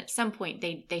thoughts. I mean, at some point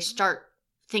they start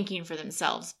thinking for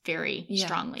themselves very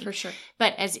strongly. For sure.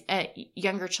 But as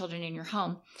younger children in your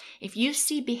home, if you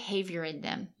see behavior in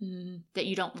them that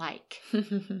you don't like,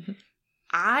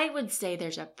 I would say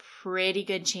there's a pretty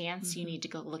good chance you need to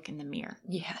go look in the mirror.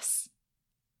 Yes.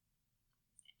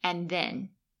 And then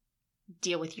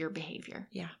deal with your behavior.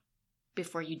 Yeah.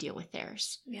 Before you deal with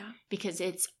theirs. Yeah. Because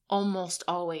it's almost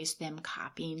always them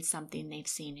copying something they've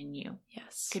seen in you.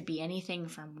 Yes. Could be anything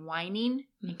from whining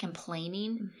and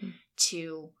complaining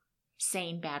to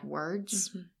saying bad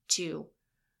words to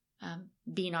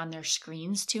being on their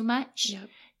screens too much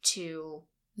to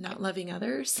not loving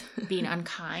others, being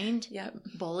unkind,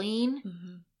 bullying.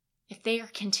 If they are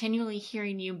continually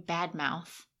hearing you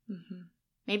badmouth,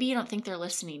 maybe you don't think they're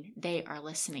listening. They are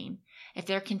listening. If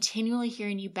they're continually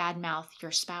hearing you badmouth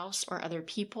your spouse or other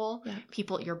people,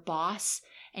 your boss,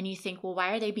 and you think, well,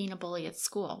 why are they being a bully at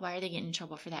school? Why are they getting in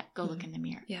trouble for that? Go look in the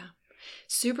mirror. Yeah.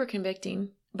 Super convicting.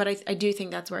 But I do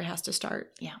think that's where it has to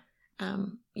start. Yeah.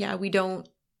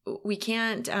 We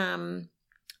can't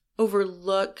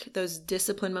overlook those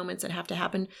discipline moments that have to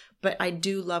happen. But I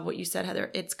do love what you said,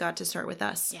 Heather. It's got to start with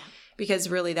us. Yeah. Because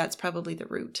really that's probably the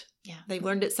root. Yeah. They've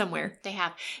learned it somewhere. They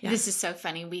have. Yeah. This is so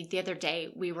funny. The other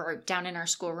day we were down in our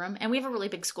schoolroom, and we have a really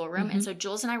big schoolroom. And so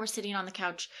Jules and I were sitting on the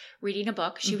couch reading a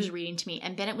book. She was reading to me.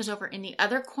 And Bennett was over in the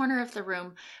other corner of the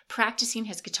room practicing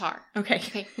his guitar.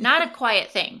 Okay. Not a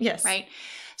quiet thing. Yes. Right?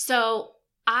 So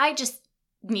I just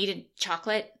needed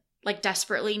chocolate, like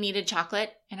desperately needed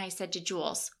chocolate. And I said to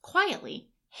Jules, quietly,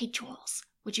 hey, Jules,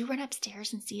 would you run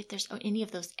upstairs and see if there's any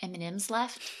of those M&Ms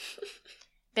left?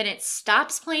 Bennett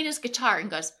stops playing his guitar and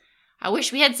goes, I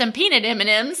wish we had some peanut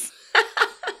M&Ms.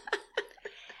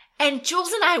 And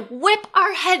Jules and I whip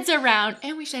our heads around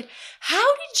and we said, how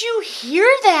did you hear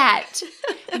that?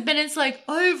 And Bennett's like,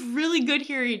 I have really good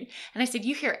hearing. And I said,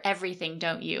 you hear everything,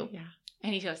 don't you? Yeah.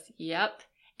 And he goes, yep.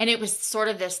 And it was sort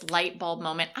of this light bulb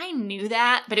moment. I knew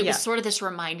that, but it was sort of this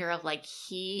reminder of like,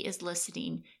 he is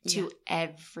listening to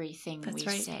everything we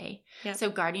say. Yep.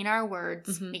 So guarding our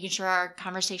words, making sure our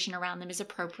conversation around them is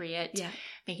appropriate,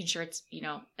 making sure it's,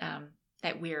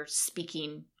 that we're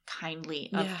speaking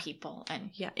kindly of people and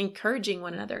encouraging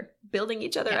one another, building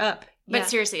each other up. But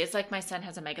seriously, it's like my son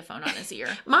has a megaphone on his ear.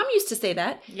 Mom used to say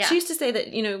that. Yeah. She used to say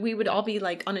that, we would all be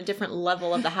like on a different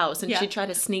level of the house and she'd try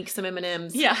to sneak some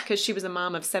M&Ms because she was a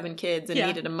mom of 7 kids and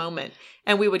needed a moment.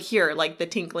 And we would hear like the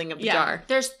tinkling of the jar.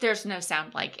 There's no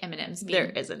sound like M&Ms. There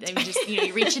isn't. I mean, just,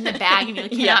 you reach in the bag and you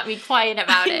cannot be quiet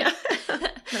about it.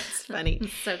 That's funny.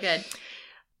 It's so good.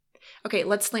 Okay,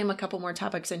 let's slam a couple more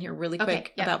topics in here really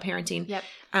quick about parenting.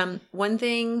 Yep. One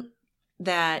thing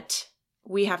that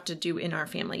we have to do in our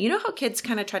family, you know how kids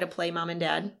kind of try to play mom and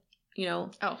dad? Oh,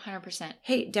 100%.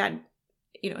 Hey, Dad,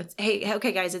 it's, hey,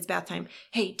 okay, guys, it's bath time.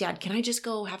 Hey, Dad, can I just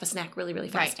go have a snack really, really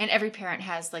fast? Right, and every parent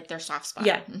has like their soft spot.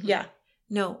 Yeah, yeah.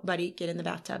 No, buddy, get in the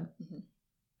bathtub.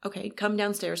 Okay, come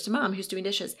downstairs to Mom who's doing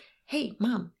dishes. Hey,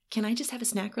 Mom, can I just have a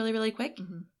snack really, really quick?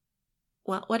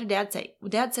 Well, what did Dad say? Well,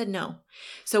 Dad said no.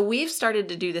 So we've started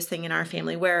to do this thing in our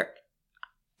family where,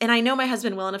 and I know my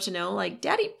husband well enough to know, like,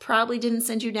 Daddy probably didn't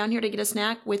send you down here to get a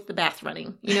snack with the bath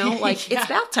running, like it's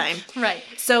bath time. Right.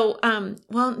 So,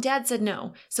 well, Dad said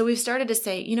no. So we've started to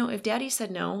say, if Daddy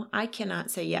said no, I cannot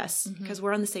say yes because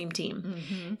we're on the same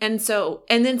team. And so,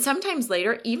 and then sometimes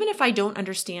later, even if I don't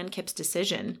understand Kip's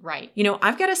decision, right.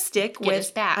 I've got to stick with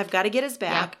his back. I've got to get his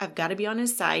back. Yep. I've got to be on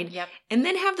his side. Yep. And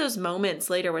then have those moments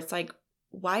later where it's like,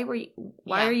 why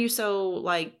are you so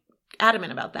like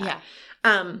adamant about that?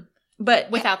 Yeah.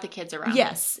 But without the kids around.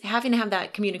 Yes. Having to have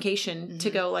that communication to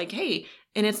go like, hey,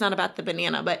 and it's not about the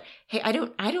banana, but hey, I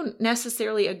don't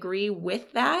necessarily agree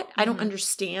with that. I don't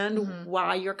understand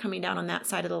why you're coming down on that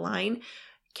side of the line.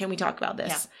 Can we talk about this?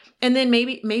 Yeah. And then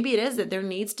maybe it is that there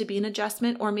needs to be an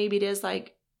adjustment, or maybe it is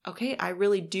like, okay, I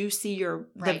really do see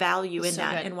the value in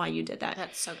that and why you did that.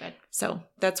 That's so good. So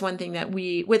that's one thing that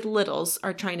we, with littles,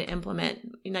 are trying to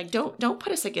implement. Like, don't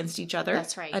put us against each other.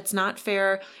 That's right. It's not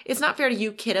fair. It's not fair to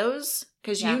you kiddos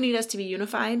because you need us to be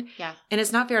unified. Yeah. And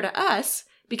it's not fair to us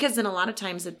Because then a lot of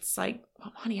times it's like,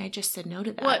 well, honey, I just said no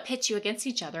to that. Well, it pits you against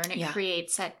each other, and it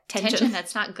creates that Tension. tension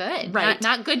that's not good. Right.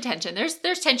 Not good tension.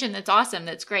 There's tension that's awesome,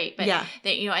 that's great. But, Yeah.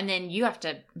 and then you have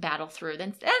to battle through.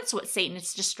 Then that's what Satan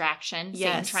is, distraction.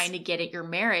 Yes. Satan trying to get at your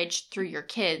marriage through your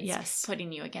kids. Yes.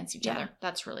 Putting you against each other.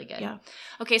 That's really good. Yeah.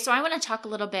 Okay, so I want to talk a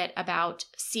little bit about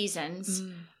seasons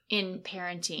in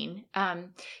parenting.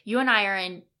 You and I are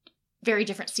in very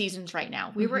different seasons right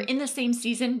now. We were in the same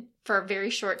season for a very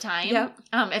short time. Yep.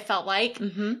 It felt like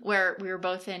where we were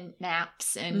both in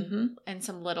naps and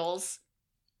some littles.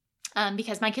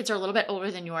 Because my kids are a little bit older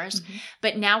than yours,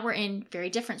 but now we're in very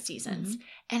different seasons.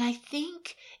 And I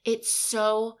think it's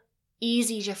so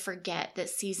easy to forget that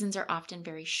seasons are often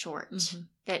very short.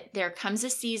 That there comes a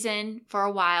season for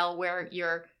a while where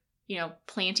you're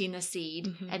planting the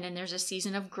seed, and then there's a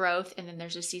season of growth, and then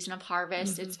there's a season of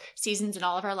harvest. It's seasons in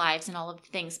all of our lives and all of the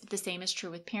things, but the same is true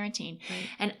with parenting. Right.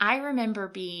 And I remember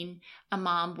being a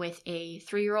mom with a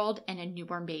 3-year-old and a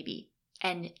newborn baby,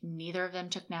 and neither of them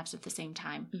took naps at the same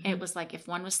time. It was like if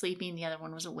one was sleeping, the other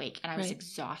one was awake, and I was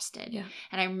exhausted. Yeah.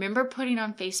 And I remember putting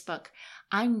on Facebook,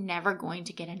 I'm never going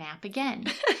to get a nap again.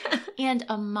 And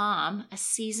a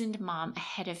seasoned mom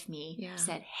ahead of me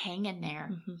said, hang in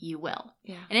there, you will.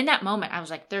 Yeah. And in that moment, I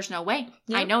was like, there's no way.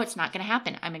 Yep. I know it's not going to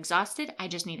happen. I'm exhausted. I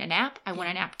just need a nap. I want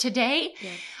a nap today. Yeah.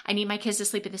 I need my kids to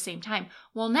sleep at the same time.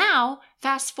 Well, now,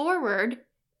 fast forward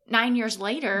 9 years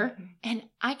later, and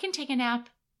I can take a nap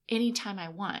anytime I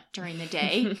want during the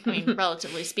day. I mean,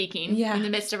 relatively speaking, in the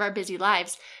midst of our busy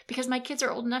lives, because my kids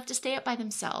are old enough to stay up by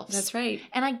themselves. That's right.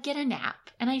 And I get a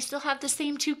nap, and I still have the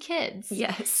same 2 kids.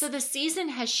 Yes. So the season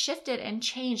has shifted and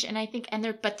changed, and I think,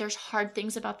 but there's hard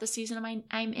things about the season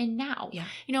I'm in now. Yeah.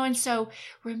 And so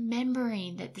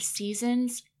remembering that the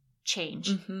seasons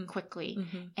change quickly,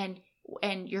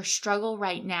 and your struggle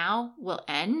right now will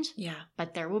end. Yeah.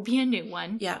 But there will be a new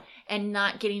one. Yeah. And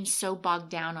not getting so bogged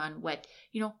down on what,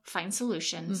 find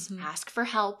solutions, ask for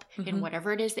help in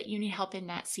whatever it is that you need help in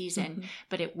that season,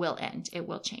 but it will end. It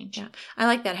will change. Yeah. I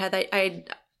like that, Heather.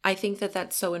 I think that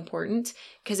that's so important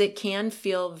because it can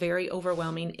feel very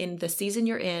overwhelming in the season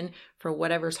you're in for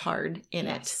whatever's hard in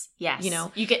it. Yes.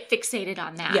 You get fixated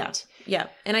on that. Yeah. Yeah.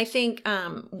 And I think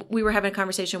we were having a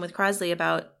conversation with Crosley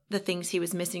about the things he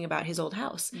was missing about his old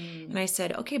house. And I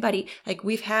said, okay, buddy, like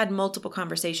we've had multiple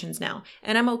conversations now,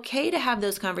 and I'm okay to have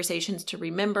those conversations to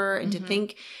remember and to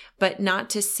think, but not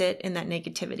to sit in that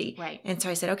negativity. Right. And so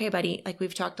I said, okay, buddy, like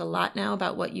we've talked a lot now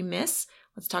about what you miss.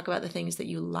 Let's talk about the things that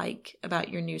you like about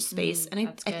your new space. And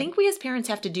I think we as parents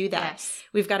have to do that. Yes.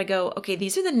 We've got to go, okay,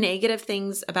 these are the negative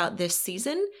things about this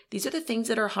season. These are the things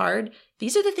that are hard.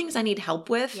 These are the things I need help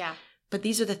with. Yeah. But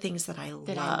these are the things that I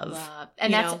love.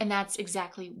 And that's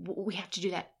exactly, we have to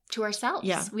do that to ourselves.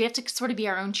 Yeah. We have to sort of be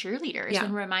our own cheerleaders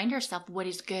and remind ourselves what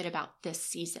is good about this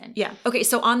season. Yeah. Okay.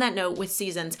 So on that note with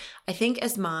seasons, I think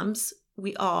as moms,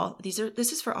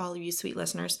 this is for all of you sweet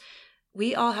listeners,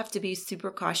 we all have to be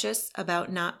super cautious about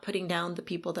not putting down the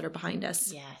people that are behind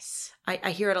us. Yes.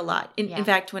 I hear it a lot. In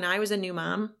fact, when I was a new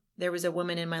mom, there was a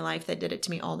woman in my life that did it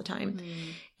to me all the time.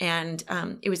 And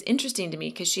it was interesting to me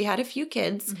because she had a few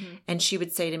kids and she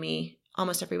would say to me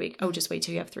almost every week, oh, just wait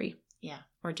till you have 3. Yeah.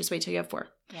 Or just wait till you have 4.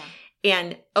 Yeah.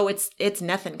 And, it's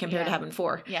nothing compared to having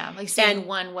 4. Yeah. Like saying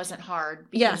 1 wasn't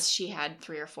hard because she had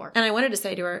 3 or 4. And I wanted to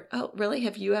say to her, oh, really?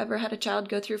 Have you ever had a child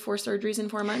go through 4 surgeries in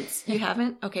 4 months? You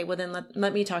haven't? Okay. Well, then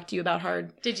let me talk to you about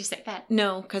hard. Did you say that?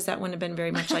 No, because that wouldn't have been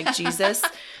very much like Jesus.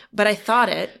 But I thought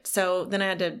it. So then I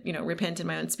had to, repent in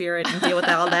my own spirit and deal with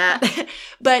all that.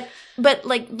 But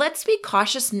like, let's be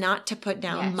cautious not to put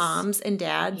down moms and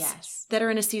dads that are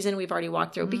in a season we've already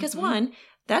walked through. Because one,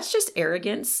 that's just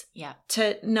arrogance. Yeah.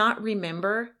 To not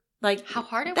remember like how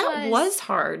hard it was. That was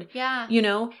hard. Yeah.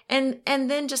 And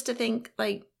then just to think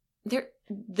like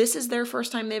this is their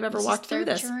first time they've ever walked through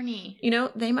this journey.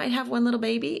 They might have one little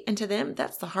baby, and to them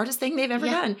that's the hardest thing they've ever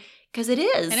done because it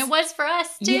is. And it was for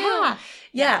us too. Yeah.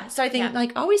 Yeah. So I think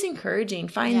like always encouraging,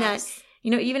 find that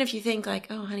even if you think like,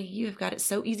 oh, honey, you have got it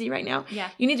so easy right now. Yeah.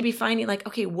 You need to be finding like,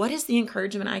 okay, what is the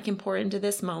encouragement I can pour into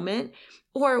this moment?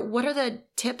 Or what are the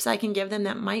tips I can give them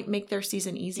that might make their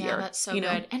season easier? Yeah, that's so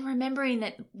good. And remembering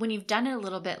that when you've done it a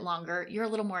little bit longer, you're a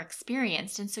little more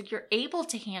experienced. And so you're able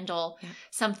to handle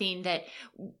something that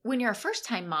when you're a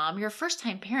first-time mom, your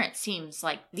first-time parent seems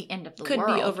like the end of the world.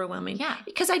 Could be overwhelming. Yeah.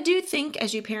 Because I do think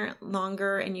as you parent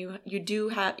longer and you do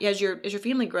have, as your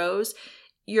family grows,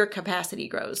 your capacity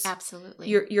grows. Absolutely.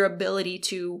 Your ability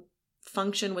to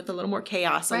function with a little more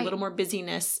chaos, a little more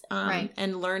busyness,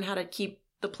 and learn how to keep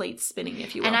the plate spinning,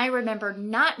 if you will. And I remember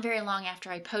not very long after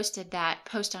I posted that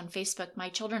post on Facebook, my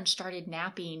children started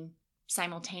napping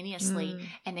simultaneously,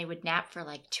 and they would nap for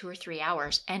like 2 or 3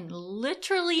 hours. And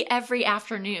literally every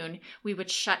afternoon, we would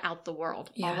shut out the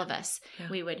world, all of us. Yeah.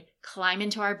 We would climb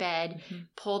into our bed,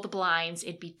 pull the blinds.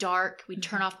 It'd be dark. We'd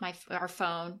turn off our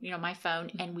phone, my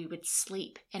phone, and we would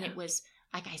sleep. And it was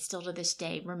like, I still to this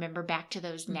day remember back to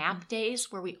those nap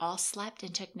days where we all slept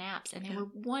and took naps, and they were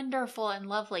wonderful and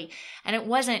lovely. And it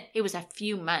was a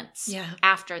few months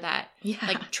after that,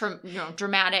 like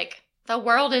dramatic, the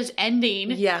world is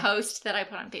ending post that I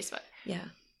put on Facebook. Yeah.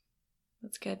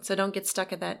 That's good. So don't get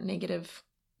stuck at that negative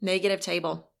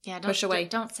table. Yeah. Push away.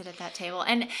 Don't sit at that table.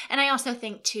 And I also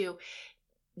think too,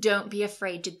 don't be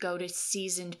afraid to go to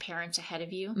seasoned parents ahead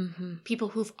of you, people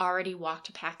who've already walked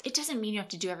a path. It doesn't mean you have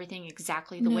to do everything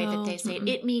exactly the way that they say it.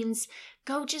 It means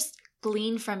go just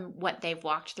glean from what they've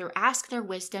walked through. Ask their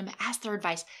wisdom, ask their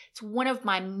advice. It's one of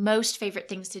my most favorite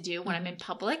things to do when I'm in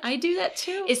public. I do that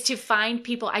too. Is to find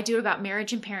people. I do it about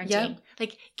marriage and parenting. Yep.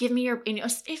 Like, give me your,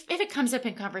 if it comes up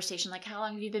in conversation, like, how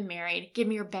long have you been married? Give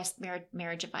me your best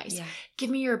marriage advice. Yeah.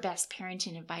 Give me your best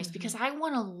parenting advice, because I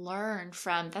want to learn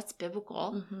from, that's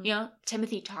biblical.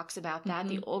 Timothy talks about that.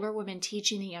 The older women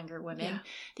teaching the younger women,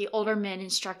 the older men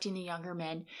instructing the younger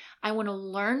men. I want to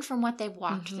learn from what they've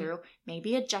walked through,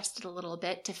 maybe adjust it a little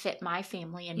bit to fit my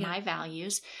family and my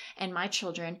values and my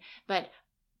children. But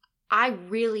I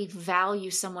really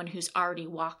value someone who's already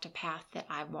walked a path that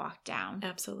I've walked down.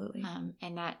 Absolutely.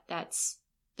 And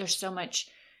there's so much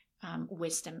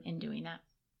wisdom in doing that.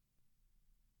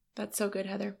 That's so good,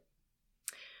 Heather.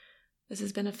 This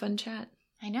has been a fun chat.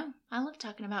 I know. I love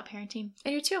talking about parenting. I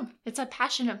do too. It's a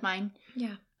passion of mine.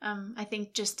 Yeah. I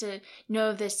think just to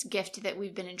know this gift that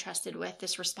we've been entrusted with,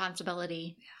 this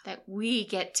responsibility that we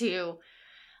get to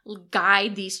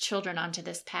guide these children onto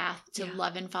this path to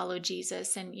love and follow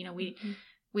Jesus. And,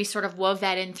 we sort of wove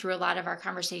that in through a lot of our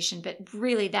conversation, but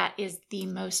really that is the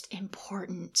most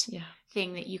important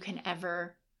thing that you can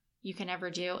ever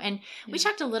do. And we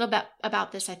talked a little bit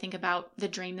about this, I think, about the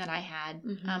dream that I had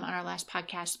on our last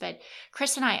podcast. But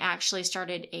Chris and I actually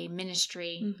started a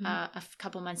ministry a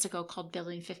couple months ago called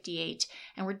Building 58.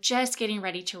 And we're just getting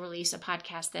ready to release a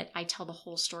podcast that I tell the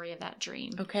whole story of that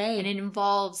dream. Okay. And it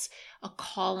involves a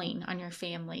calling on your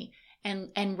family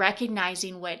and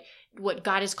recognizing what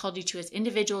God has called you to as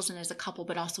individuals and as a couple,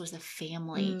 but also as a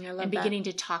family, and beginning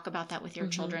to talk about that with your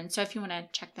children. So if you want to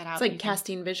check that out, it's like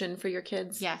casting vision for your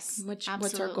kids. Yes, what's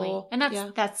our goal? And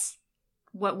that's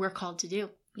what we're called to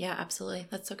do. Yeah, absolutely.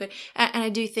 That's so good. And I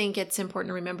do think it's important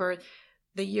to remember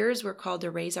the years we're called to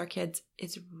raise our kids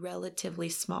is relatively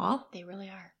small. They really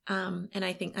are. And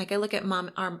I think, like, I look at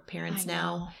our parents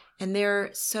now, and they're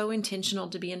so intentional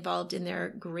to be involved in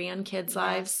their grandkids'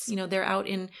 lives. They're out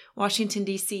in Washington,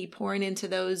 D.C., pouring into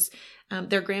those,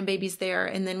 their grandbabies there.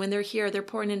 And then when they're here, they're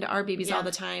pouring into our babies all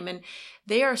the time. And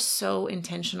they are so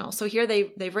intentional. So here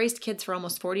they've raised kids for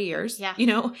almost 40 years. Yeah.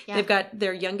 They've got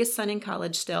their youngest son in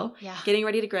college still, getting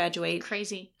ready to graduate.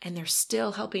 Crazy. And they're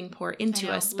still helping pour into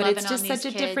us. But it's just such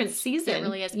a different season. It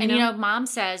really is. And Mom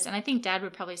says, and I think Dad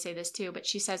would probably say this too, but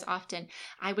she says often,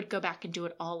 I would go back and do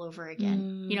it all over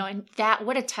again. And that,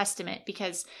 what a testament,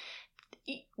 because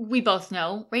we both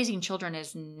know raising children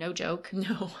is no joke.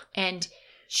 No. And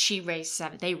they raised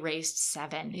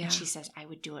 7. And she says, I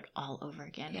would do it all over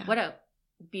again. Yeah. What a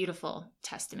beautiful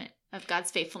testament of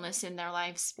God's faithfulness in their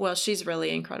lives. Well, she's really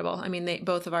incredible. I mean,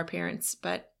 both of our parents,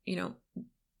 but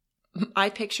I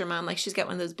picture Mom like she's got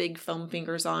one of those big foam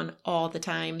fingers on all the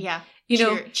time. Yeah.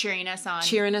 Cheering us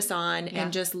on.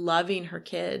 And just loving her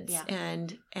kids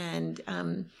and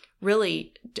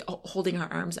really holding our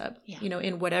arms up,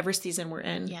 in whatever season we're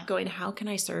in, going, how can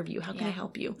I serve you? How can I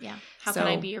help you? Yeah. How can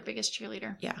I be your biggest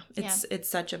cheerleader? Yeah. It's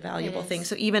such a valuable thing.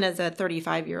 So even as a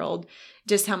 35-year-old,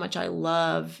 just how much I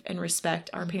love and respect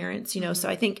our parents, so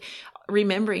I think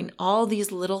remembering all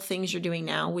these little things you're doing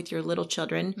now with your little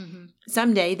children,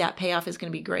 someday that payoff is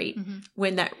going to be great.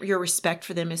 When your respect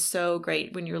for them is so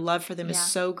great, when your love for them is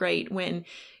so great, when,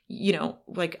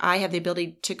 like I have the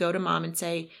ability to go to Mom and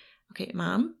say, okay,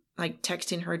 Mom, like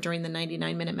texting her during the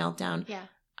 99-minute meltdown. Yeah.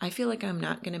 I feel like I'm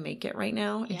not going to make it right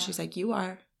now. And she's like, you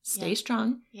are. Stay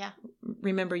strong. Yeah.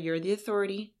 Remember, you're the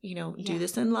authority. Do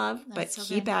this in love, but so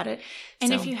keep at it.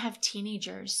 And if you have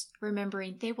teenagers,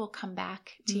 remembering they will come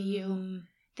back to you.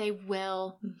 They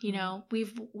will.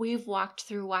 We've walked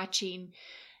through watching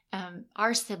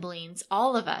our siblings,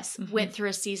 all of us went through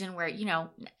a season where,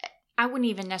 I wouldn't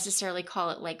even necessarily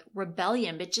call it like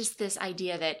rebellion, but just this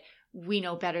idea that we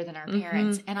know better than our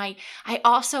parents. And I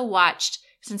also watched,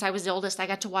 since I was the oldest, I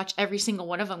got to watch every single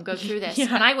one of them go through this.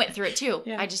 And I went through it too.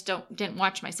 Yeah. I just didn't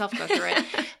watch myself go through it.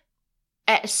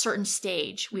 at a certain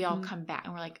stage, we all come back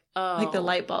and we're like, oh. Like the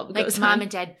light bulb goes mom on.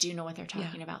 and dad do know what they're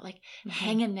talking about. Like,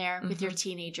 hang in there with your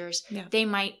teenagers. Yeah. They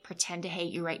might pretend to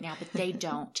hate you right now, but they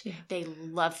don't. They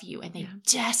love you, and they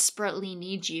desperately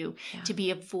need you to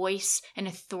be a voice, an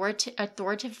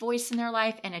authoritative voice in their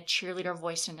life, and a cheerleader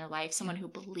voice in their life, someone who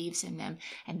believes in them,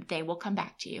 and they will come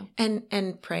back to you.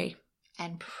 And pray.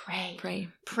 And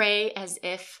pray as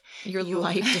if your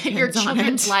life depends your on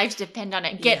children's it. lives depend on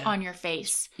it. Get on your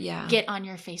face. Yeah. Get on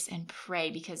your face and pray,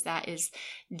 because that is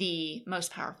the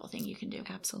most powerful thing you can do.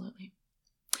 Absolutely.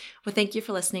 Well, thank you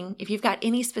for listening. If you've got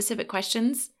any specific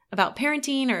questions about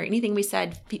parenting or anything we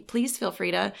said, please feel free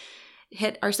to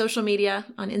hit our social media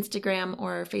on Instagram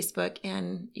or Facebook,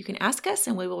 and you can ask us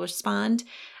and we will respond.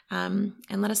 And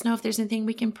let us know if there's anything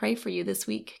we can pray for you this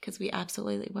week, because we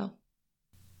absolutely will.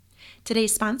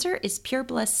 Today's sponsor is Pure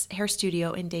Bliss Hair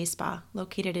Studio and Day Spa,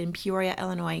 located in Peoria,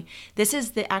 Illinois. This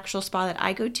is the actual spa that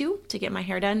I go to get my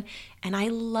hair done, and I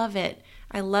love it.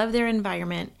 I love their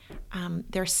environment.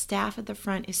 Their staff at the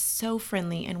front is so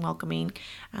friendly and welcoming.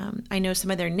 I know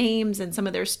some of their names and some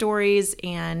of their stories,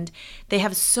 and they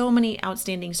have so many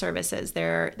outstanding services.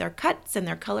 Their cuts and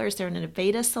their colors. They're an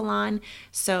Aveda salon,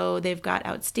 so they've got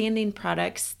outstanding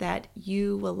products that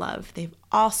you will love. They've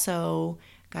also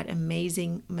got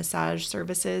amazing massage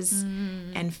services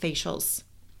and facials.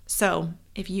 So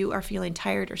if you are feeling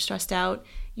tired or stressed out,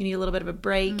 you need a little bit of a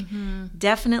break,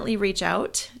 definitely reach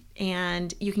out.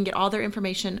 And you can get all their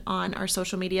information on our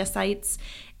social media sites.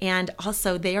 And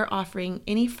also, they are offering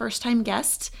any first-time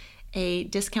guest a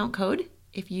discount code.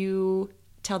 If you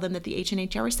tell them that the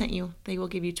H&H Hour sent you, they will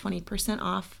give you 20%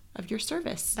 off of your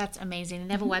service. That's amazing. And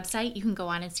they have a website. You can go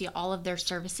on and see all of their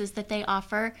services that they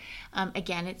offer.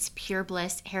 Again, it's Pure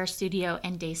Bliss Hair Studio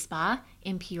and Day Spa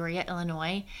in Peoria,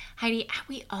 Illinois. Heidi,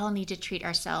 we all need to treat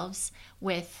ourselves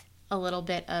with a little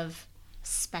bit of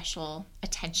special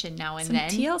attention now and then.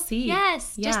 TLC.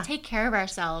 Yes. Just take care of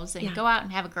ourselves and go out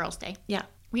and have a girls' day. Yeah.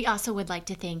 We also would like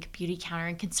to thank beauty counter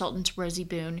and consultant Rosie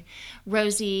Boone.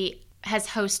 Rosie has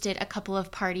hosted a couple of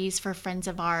parties for friends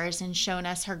of ours and shown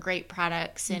us her great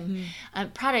products and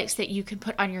products that you can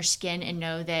put on your skin and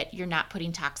know that you're not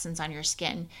putting toxins on your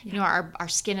skin. You know, our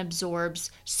skin absorbs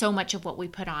so much of what we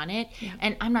put on it.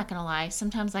 And I'm not going to lie,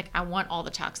 sometimes like I want all the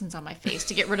toxins on my face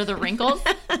to get rid of the wrinkles,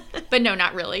 but no,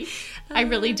 not really. I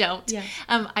really don't.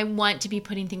 I want to be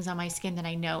putting things on my skin that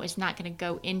I know is not going to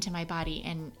go into my body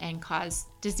and cause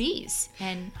disease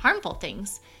and harmful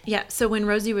things. Yeah. So when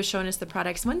Rosie was showing us the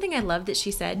products, one thing I love that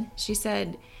she said,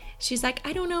 she's like,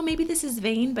 I don't know, maybe this is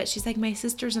vain, but she's like, my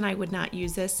sisters and I would not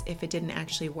use this if it didn't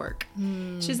actually work.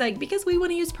 She's like, because we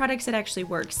want to use products that actually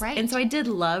works. Right. And so I did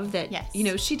love that, you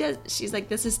know, she's like,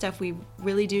 this is stuff we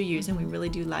really do use and we really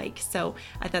do like. So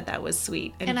I thought that was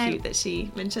sweet and cute that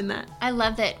she mentioned that. I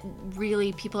love that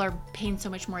really people are paying so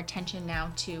much more attention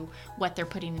now to what they're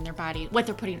putting in their body, what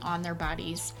they're putting on their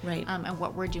bodies, right? And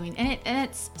what we're doing. And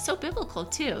it's so biblical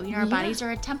too. You know, our bodies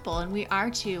are a temple and we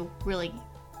are to really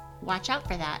watch out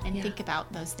for that and think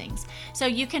about those things. So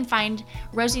you can find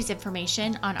Rosie's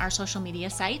information on our social media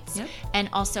sites and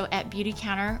also at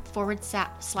beautycounter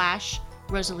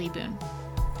 /Rosalie Boone.